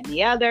this, that, and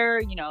the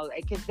other,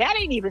 because that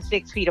ain't even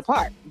 6 feet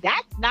apart.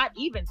 That's not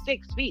even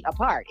 6 feet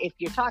apart. If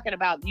you're talking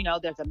about,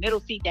 there's a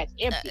middle seat that's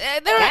empty.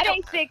 That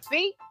ain't 6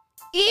 feet.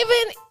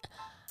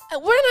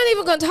 We're not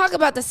even going to talk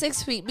about the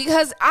 6 feet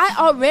because I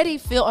already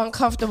feel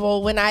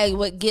uncomfortable when I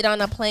would get on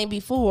a plane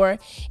before.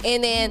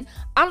 And then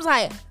I was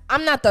like,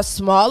 I'm not the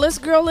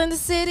smallest girl in the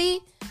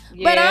city,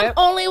 but I'm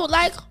only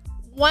like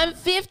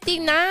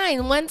 159,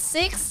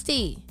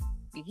 160.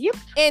 Yep.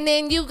 And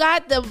then you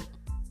got the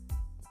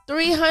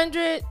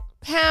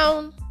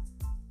 300-pound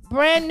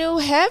brand new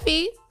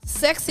heavy,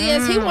 sexy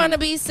as he want to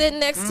be, sitting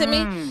next to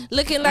me,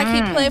 looking like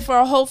he played for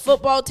a whole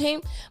football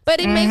team.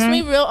 But it makes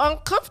me real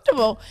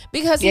uncomfortable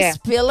because he's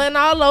spilling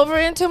all over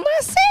into my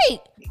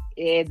seat.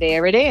 Yeah,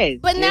 there it is.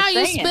 But now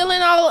you're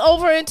spilling all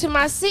over into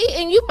my seat,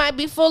 and you might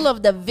be full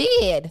of the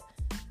vid.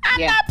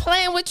 I'm not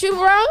playing with you,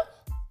 bro.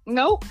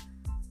 Nope.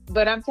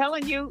 But I'm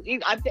telling you,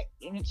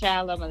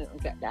 child,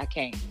 I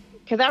can't.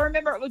 Because I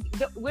remember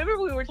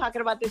we were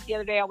talking about this the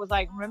other day. I was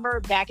like, remember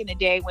back in the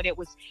day when it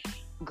was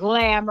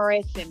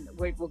glamorous and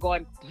we're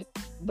going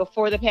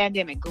before the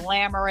pandemic,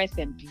 glamorous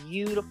and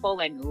beautiful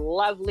and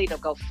lovely to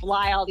go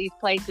fly all these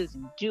places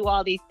and do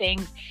all these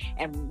things.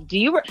 And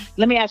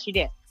let me ask you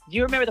this. Do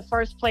you remember the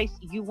first place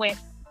you went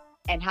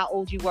and how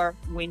old you were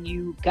when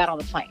you got on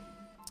the plane?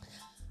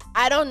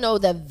 I don't know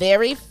the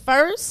very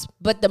first,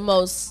 but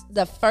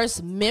the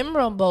first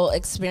memorable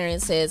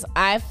experiences,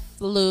 I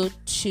flew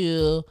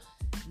to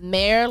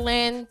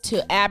Maryland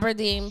to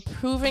Aberdeen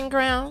Proving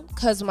Ground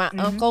because my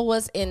uncle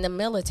was in the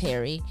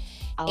military,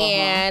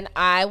 and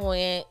I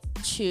went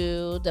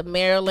to the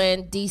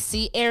Maryland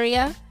DC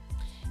area,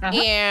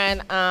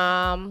 and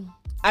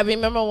I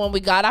remember when we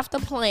got off the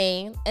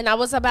plane, and I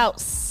was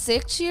about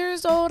 6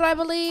 years old, I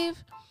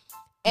believe,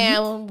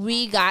 and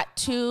we got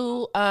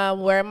to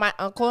where my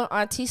uncle and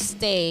auntie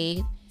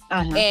stayed,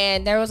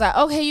 And they was like,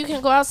 okay, you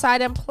can go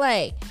outside and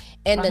play.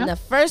 And then the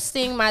first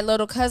thing my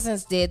little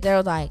cousins did, they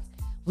were like,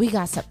 we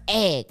got some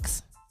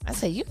eggs. I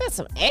said, you got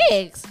some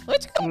eggs?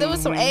 What you gonna do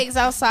with some eggs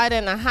outside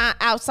in the hot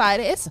outside?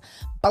 It's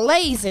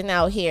blazing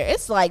out here.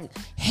 It's like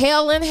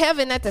hell and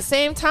heaven at the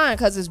same time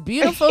because it's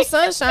beautiful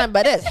sunshine,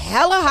 but it's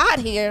hella hot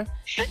here.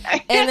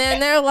 And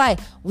then they're like,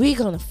 we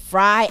gonna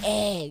fry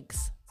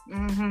eggs.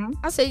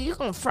 I said, you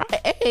gonna fry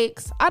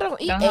eggs? I don't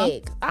eat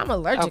eggs. I'm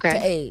allergic to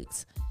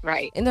eggs.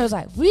 Right. And they was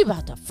like, we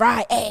about to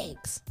fry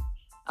eggs.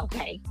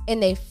 Okay.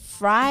 And they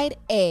fried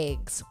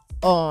eggs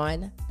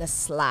on the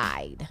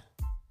slide.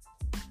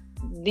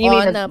 You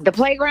mean the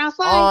playground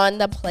slide? On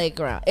the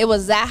playground. It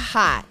was that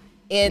hot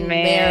in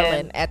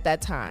Maryland at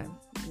that time.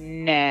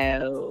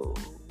 No.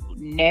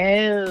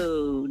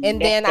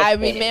 And then I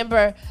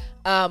remember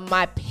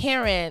my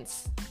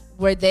parents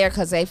were there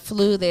because they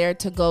flew there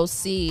to go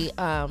see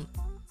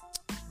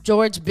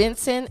George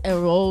Benson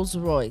and Rolls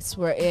Royce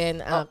were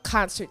in a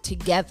concert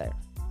together.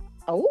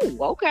 Oh,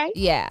 okay.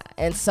 Yeah.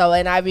 And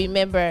I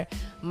remember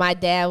my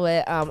dad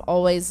would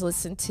always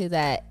listen to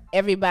that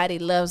Everybody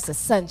Loves the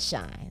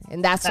Sunshine.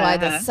 And that's why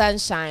the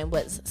sunshine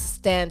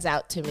stands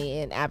out to me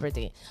in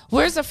Aberdeen.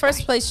 Where's the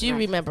first place you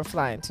remember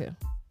flying to?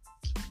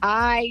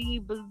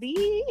 I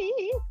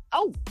believe.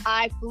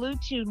 I flew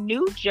to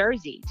New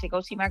Jersey to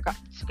go see my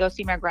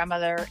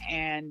grandmother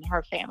and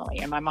her family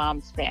and my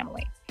mom's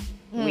family.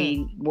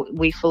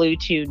 We flew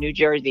to New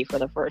Jersey for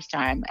the first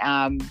time.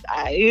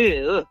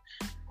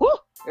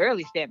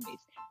 Early 70s.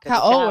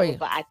 How old were you?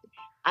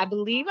 I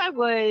believe I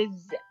was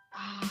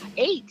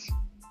 8.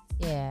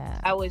 Yeah.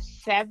 I was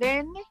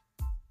 7.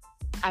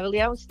 I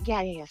believe I was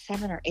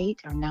 7 or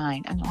 8 or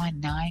 9. I know I'm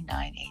 9,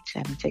 8,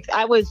 7, 6.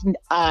 I was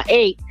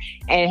 8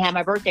 and had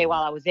my birthday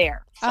while I was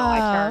there. So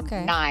I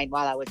turned 9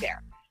 while I was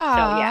there.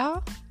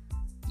 Aww. So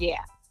yeah.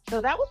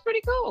 So that was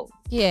pretty cool.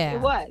 Yeah.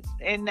 It was.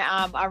 And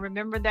I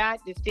remember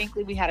that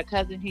distinctly. We had a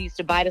cousin who used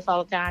to bite us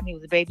all the time. He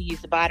was a baby. He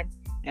used to bite him.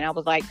 And I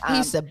was like, he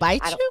used to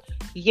bite you?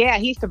 Yeah,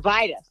 he used to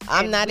bite us.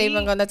 I'm not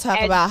even going to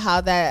talk about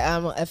how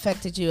that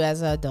affected you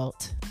as an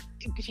adult.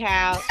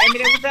 Child, I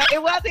mean,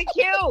 it wasn't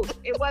cute.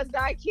 It was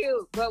not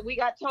cute. But we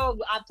got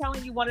told. I'm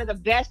telling you, one of the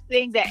best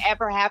things that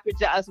ever happened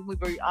to us when we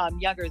were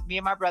younger is me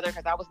and my brother,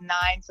 because I was 9,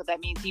 so that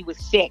means he was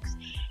 6,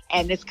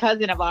 and this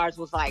cousin of ours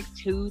was like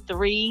 2,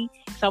 3,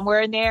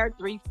 somewhere in there,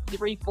 3,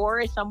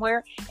 4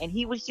 somewhere, and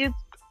he was just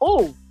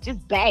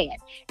bad,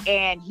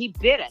 and he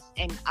bit us.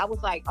 And I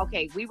was like,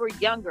 okay, we were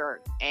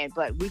younger,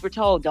 but we were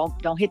told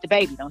don't hit the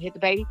baby, don't hit the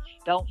baby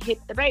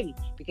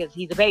because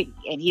he's a baby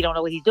and he don't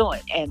know what he's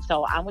doing. And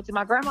so I went to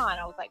my grandma and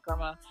I was like,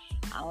 Grandma,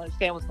 I don't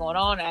understand what's going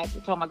on. And I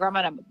told my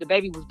grandma that the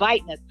baby was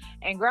biting us,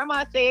 and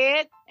Grandma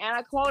said, and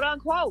I quote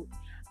unquote,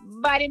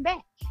 bite him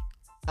back.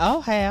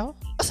 Oh hell.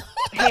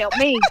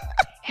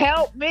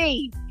 Help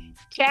me,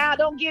 child,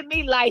 don't give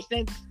me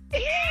license.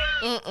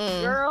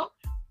 Girl,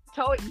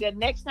 told him the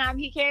next time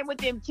he came with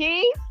them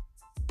teeth,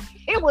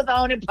 it was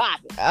on and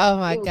popping. Oh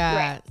my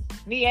God.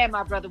 Great. Me and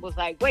my brother was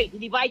like, wait,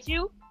 did he bite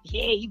you?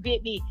 Yeah, he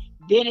bit me.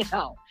 Then it's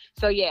home.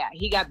 So yeah,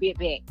 he got bit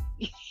back.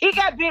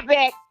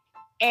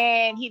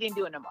 And he didn't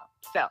do it no more.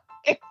 So,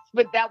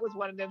 but that was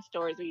one of them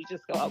stories where you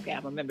just go, okay, I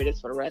remember this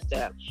for the rest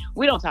of it.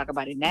 We don't talk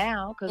about it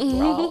now because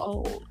we're all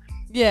old.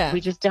 Yeah. We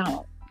just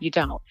don't. You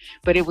don't.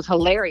 But it was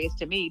hilarious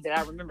to me that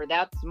I remember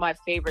that's my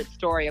favorite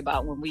story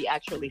about when we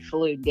actually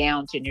flew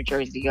down to New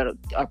Jersey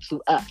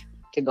flew up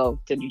to go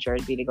to New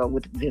Jersey to go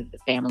visit the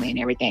family and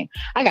everything.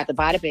 I got to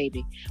buy the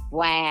baby.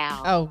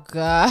 Wow. Oh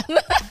God.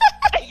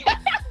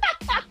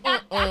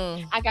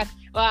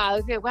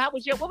 What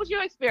was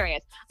your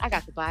experience? I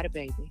got to buy the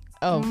baby.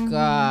 Oh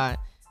God.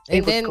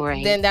 And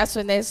then that's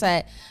when they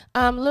said,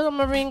 little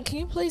Maureen, can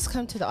you please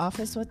come to the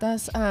office with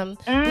us?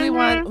 We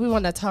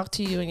want to talk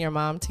to you and your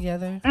mom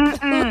together.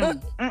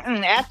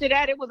 After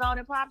that, it was on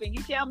and popping.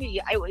 You tell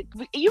me,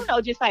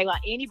 just like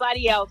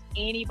anybody else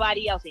in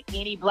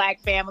any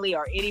black family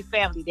or any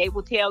family, they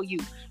will tell you,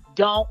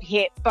 don't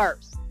hit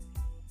first.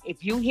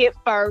 If you hit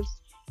first,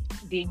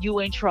 then you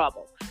in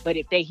trouble. But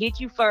if they hit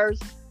you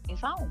first,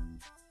 it's on.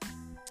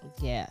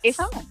 Yes. It's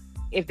on.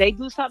 If they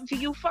do something to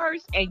you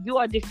first and you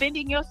are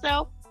defending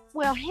yourself,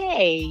 well,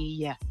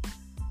 hey,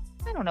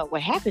 I don't know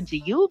what happened to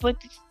you, but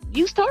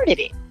you started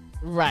it.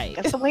 Right.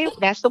 That's the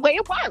way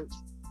it works.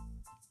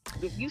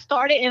 If you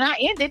started and I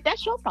ended,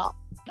 that's your fault.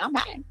 I'm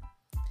mine.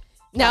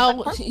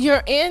 Now,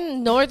 you're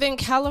in Northern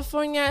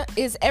California.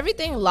 Is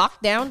everything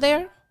locked down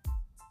there?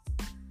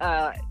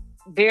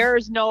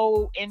 There's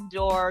no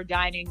indoor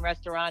dining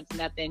restaurants,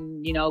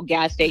 nothing.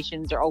 Gas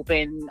stations are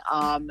open.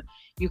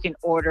 You can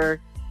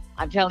order.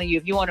 I'm telling you,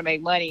 if you want to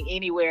make money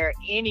anywhere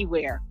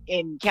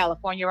in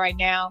California right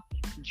now,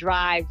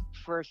 drive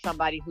for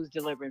somebody who's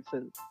delivering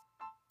food.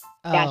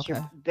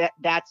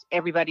 That's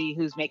everybody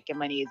who's making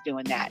money is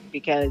doing that,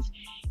 because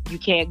you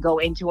can't go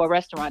into a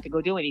restaurant to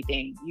go do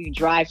anything. You can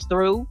drive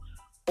through,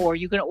 or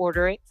you can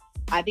order it.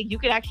 I think you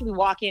could actually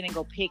walk in and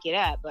go pick it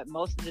up, but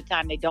most of the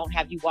time they don't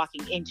have you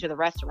walking into the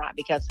restaurant,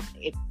 because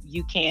if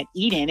you can't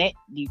eat in it,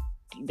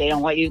 they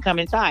don't want you to come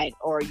inside,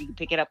 or you can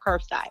pick it up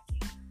curbside.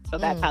 So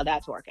that's how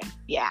that's working.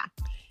 Yeah.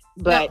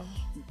 But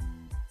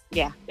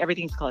yeah,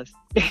 everything's closed.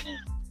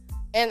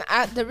 And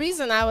the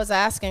reason I was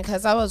asking,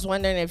 because I was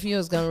wondering if you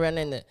was gonna run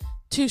into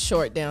Too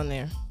Short down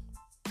there.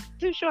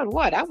 Too Short?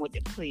 What? I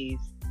wouldn't, please.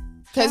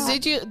 Because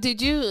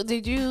did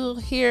you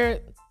hear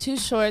Too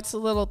Short's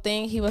little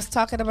thing he was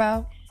talking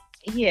about?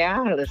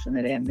 Yeah, I listened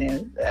to that,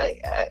 man.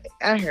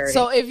 I heard it.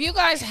 So if you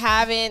guys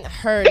haven't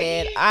heard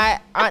it, I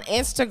on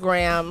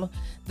Instagram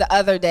the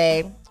other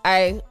day,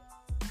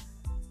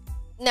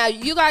 now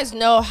you guys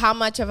know how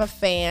much of a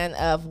fan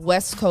of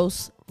West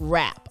Coast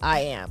rap I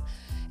am.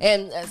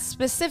 And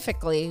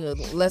specifically,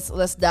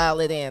 let's dial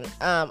it in.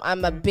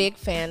 I'm a big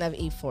fan of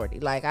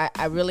E40. Like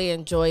I really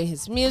enjoy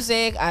his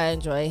music. I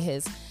enjoy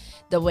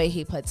the way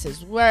he puts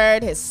his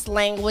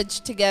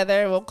language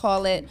together, we'll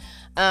call it.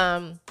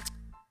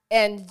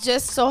 And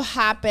just so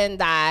happened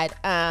that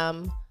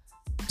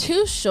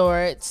Too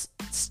Short's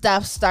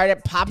stuff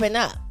started popping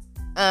up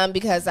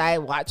because I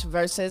watched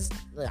Versus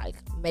like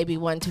maybe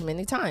one too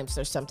many times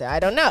or something. I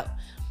don't know.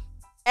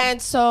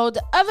 And so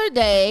the other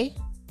day,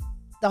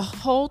 the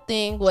whole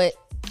thing with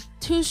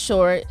Too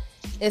Short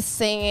is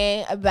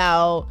singing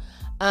about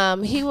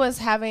he was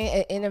having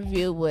an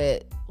interview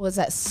with, was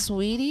that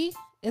Sweetie?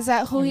 Is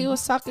that who he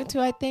was talking to,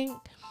 I think?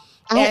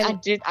 Yeah.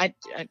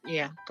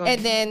 Go ahead. And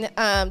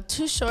then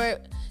Too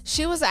Short,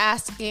 she was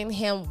asking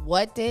him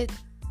what did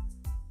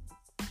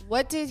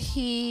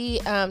he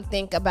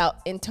think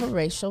about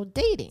interracial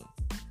dating?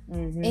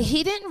 And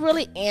he didn't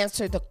really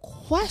answer the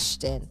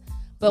question,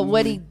 but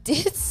what he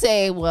did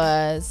say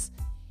was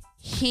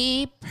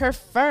he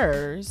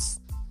prefers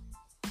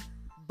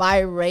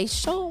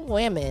biracial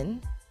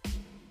women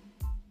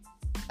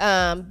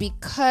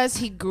because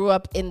he grew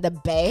up in the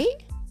Bay.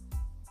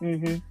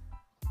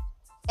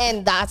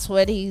 And that's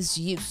what he's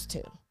used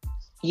to.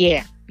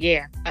 Yeah,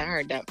 I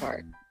heard that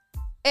part.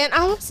 And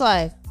I was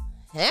like,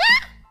 huh?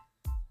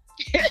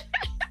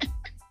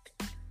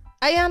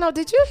 Ayano,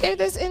 did you hear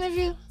this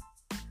interview?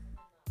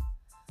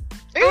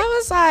 I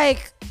was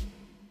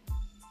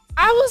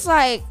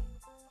like,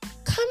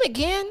 come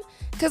again?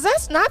 Because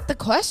that's not the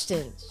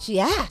question she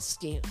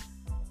asked you.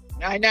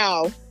 I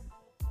know.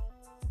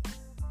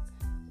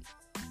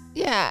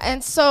 Yeah,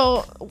 and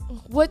so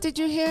what did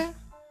you hear?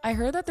 I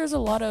heard that there's a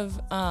lot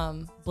of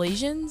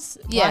Blasians,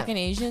 Black and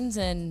Asians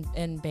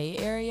in Bay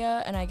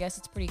Area, and I guess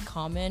it's pretty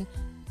common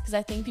because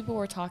I think people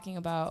were talking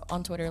about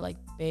on Twitter like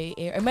Bay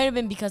Area. It might have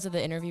been because of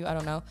the interview, I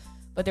don't know,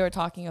 but they were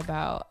talking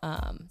about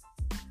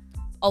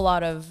a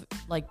lot of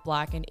like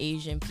Black and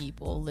Asian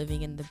people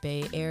living in the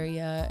Bay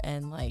Area,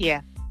 and like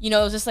you know,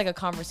 it was just like a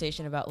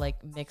conversation about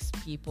like mixed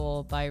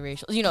people,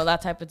 biracial, you know,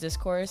 that type of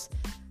discourse.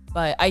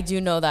 But I do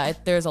know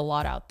that there's a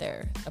lot out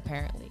there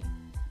apparently.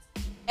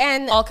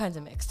 And all kinds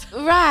of mixed.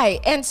 Right.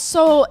 And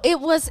so it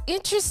was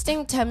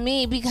interesting to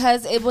me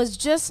because it was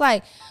just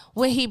like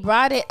when he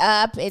brought it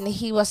up and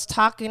he was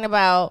talking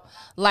about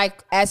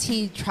like as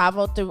he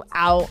traveled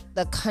throughout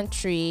the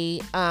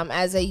country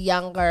as a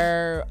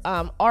younger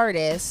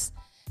artist,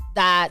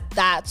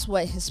 that's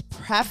what his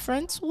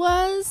preference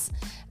was.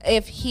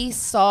 If he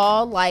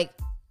saw like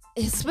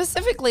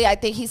specifically, I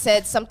think he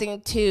said something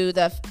to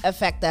the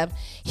effect of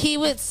he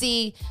would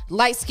see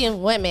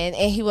light-skinned women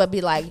and he would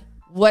be like,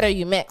 what are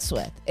you mixed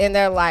with? And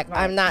they're like,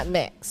 right. I'm not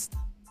mixed.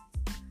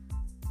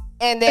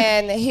 And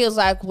then he was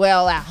like,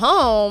 well, at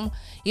home,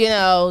 you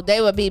know,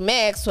 they would be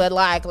mixed with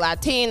like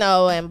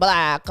Latino and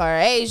Black or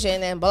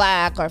Asian and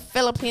Black or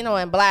Filipino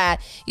and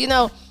Black, you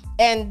know,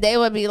 and they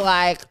would be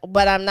like,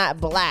 but I'm not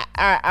Black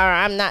or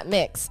I'm not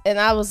mixed. And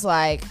I was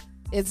like,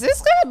 is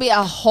this going to be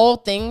a whole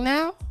thing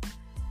now?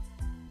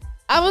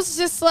 I was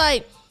just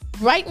like,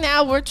 right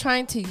now we're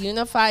trying to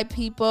unify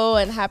people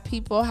and have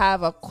people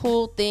have a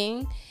cool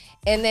thing.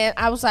 And then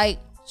I was like,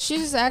 she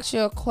just asked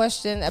you a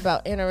question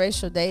about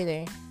interracial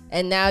dating.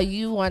 And now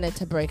you wanted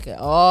to break it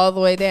all the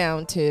way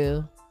down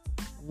to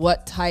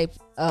what type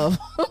of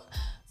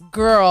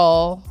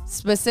girl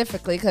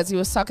specifically, because he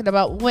was talking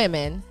about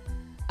women,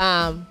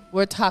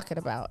 we're talking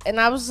about.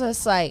 And I was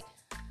just like,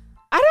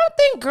 I don't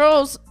think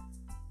girls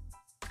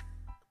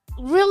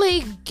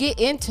really get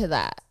into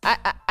that.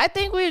 I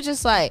think we were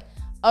just like,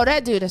 oh,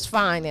 that dude is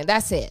fine and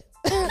that's it.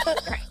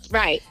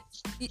 Right.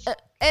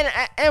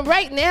 And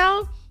right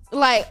now,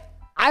 like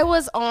I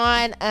was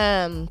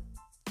on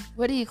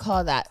what do you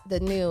call that? The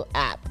new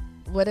app.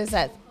 What is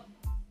that?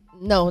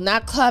 No,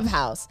 not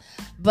Clubhouse,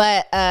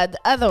 but the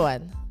other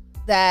one.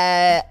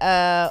 That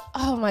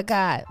oh my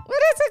God,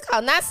 what is it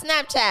called? Not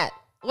Snapchat.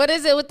 What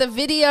is it with the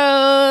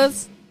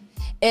videos?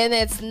 And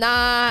it's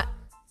not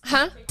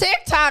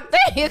TikTok. There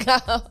you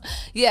go.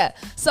 Yeah.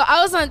 So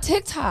I was on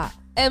TikTok.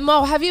 And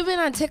Mo, have you been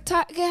on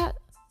TikTok yet?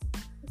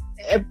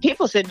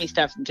 People send me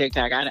stuff from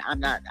TikTok.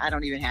 I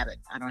don't even have it.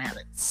 I don't have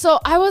it. So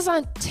I was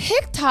on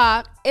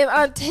TikTok, and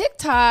on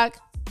TikTok,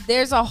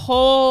 there's a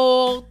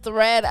whole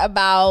thread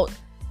about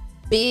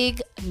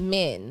big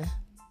men.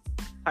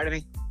 Pardon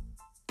me?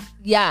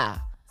 Yeah.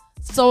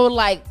 So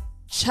like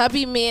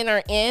chubby men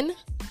are in,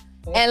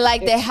 and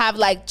like they have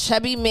like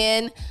chubby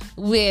men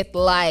with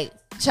like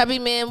chubby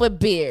men with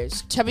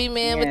beards, chubby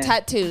men with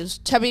tattoos,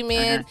 chubby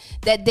men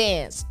that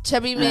dance,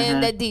 chubby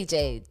men that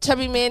DJ,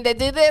 chubby men that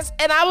did this.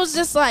 And I was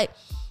just like,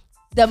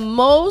 the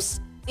most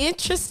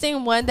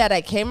interesting one that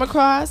I came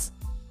across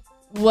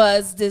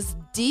was this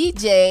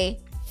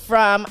DJ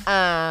from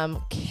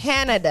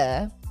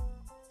Canada.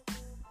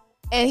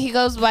 And he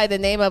goes by the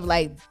name of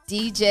like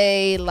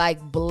DJ like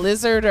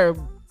Blizzard or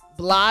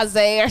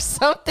Blase or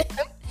something.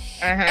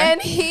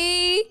 And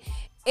he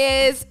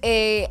is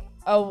a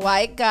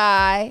white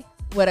guy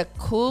with a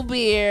cool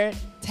beard,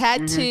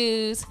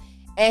 tattoos,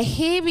 and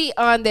he be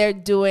on there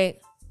doing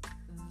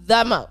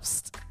the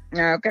most.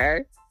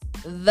 Okay.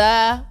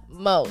 The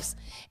most.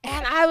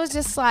 And I was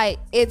just like,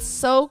 it's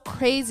so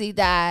crazy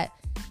that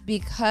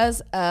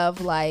because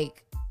of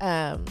like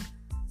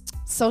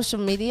social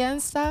media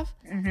and stuff,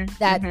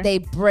 that they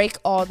break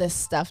all this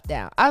stuff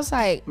down. I was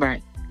like,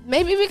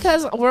 maybe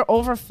because we're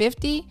over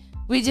 50,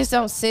 we just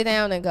don't sit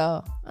down and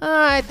go,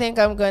 oh, I think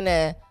I'm going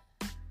to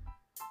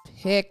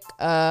pick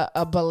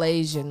a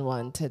Malaysian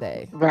one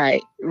today.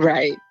 Right.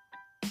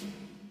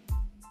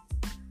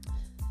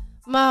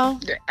 Mo.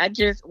 I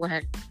just,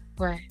 what?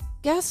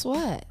 Guess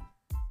what?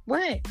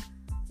 What?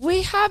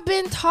 We have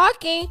been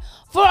talking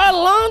for a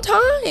long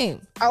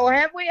time. Oh,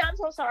 have we? I'm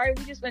so sorry.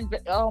 We just been,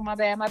 oh, my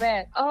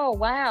bad. Oh,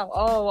 wow.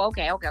 Oh,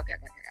 okay.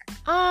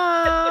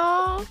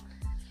 Oh.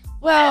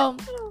 Well,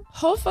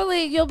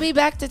 hopefully you'll be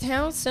back to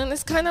town soon.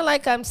 It's kind of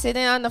like I'm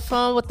sitting on the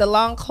phone with the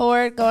long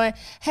cord going,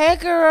 hey,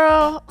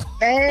 girl.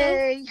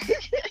 Hey.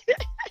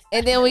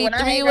 And then we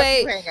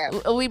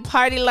we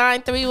party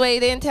line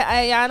 3-way into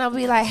Ayana.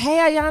 Be like, hey,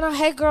 Ayana,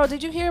 hey, girl,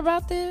 did you hear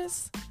about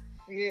this?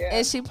 Yeah.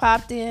 And she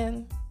popped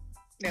in.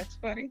 That's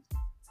funny.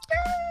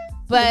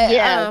 But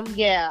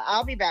yeah,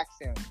 I'll be back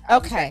soon.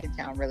 I'll be back in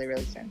town really,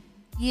 really soon.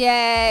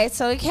 Yay.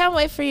 So we can't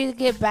wait for you to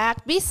get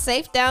back. Be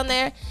safe down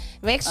there.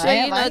 Make sure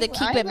to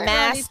keep it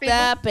masked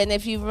up. And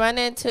if you run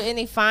into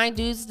any fine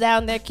dudes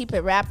down there, keep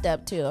it wrapped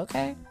up too,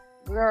 okay?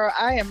 Girl,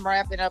 I am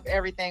wrapping up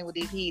everything with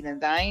these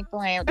heathens. I ain't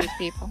playing with these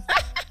people.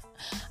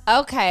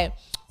 Okay.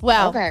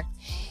 Well,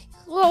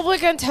 well, we're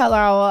going to tell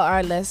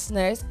our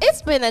listeners,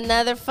 it's been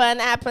another fun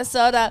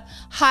episode of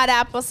Hot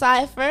Apple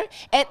Cypher.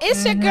 And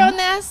it's your girl,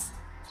 Ness.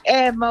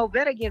 And Mo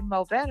Better getting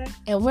Mo Better.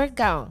 And we're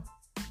gone.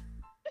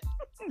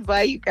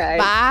 Bye, you guys.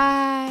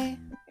 Bye.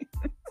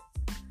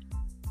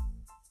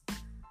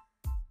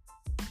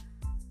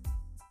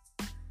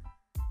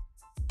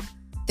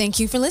 Thank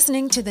you for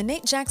listening to the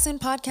Nate Jackson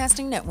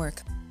Podcasting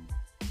Network.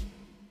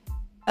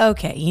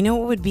 Okay, you know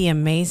what would be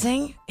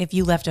amazing? If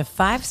you left a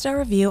 5-star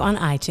review on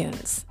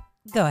iTunes.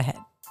 Go ahead.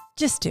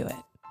 Just do it.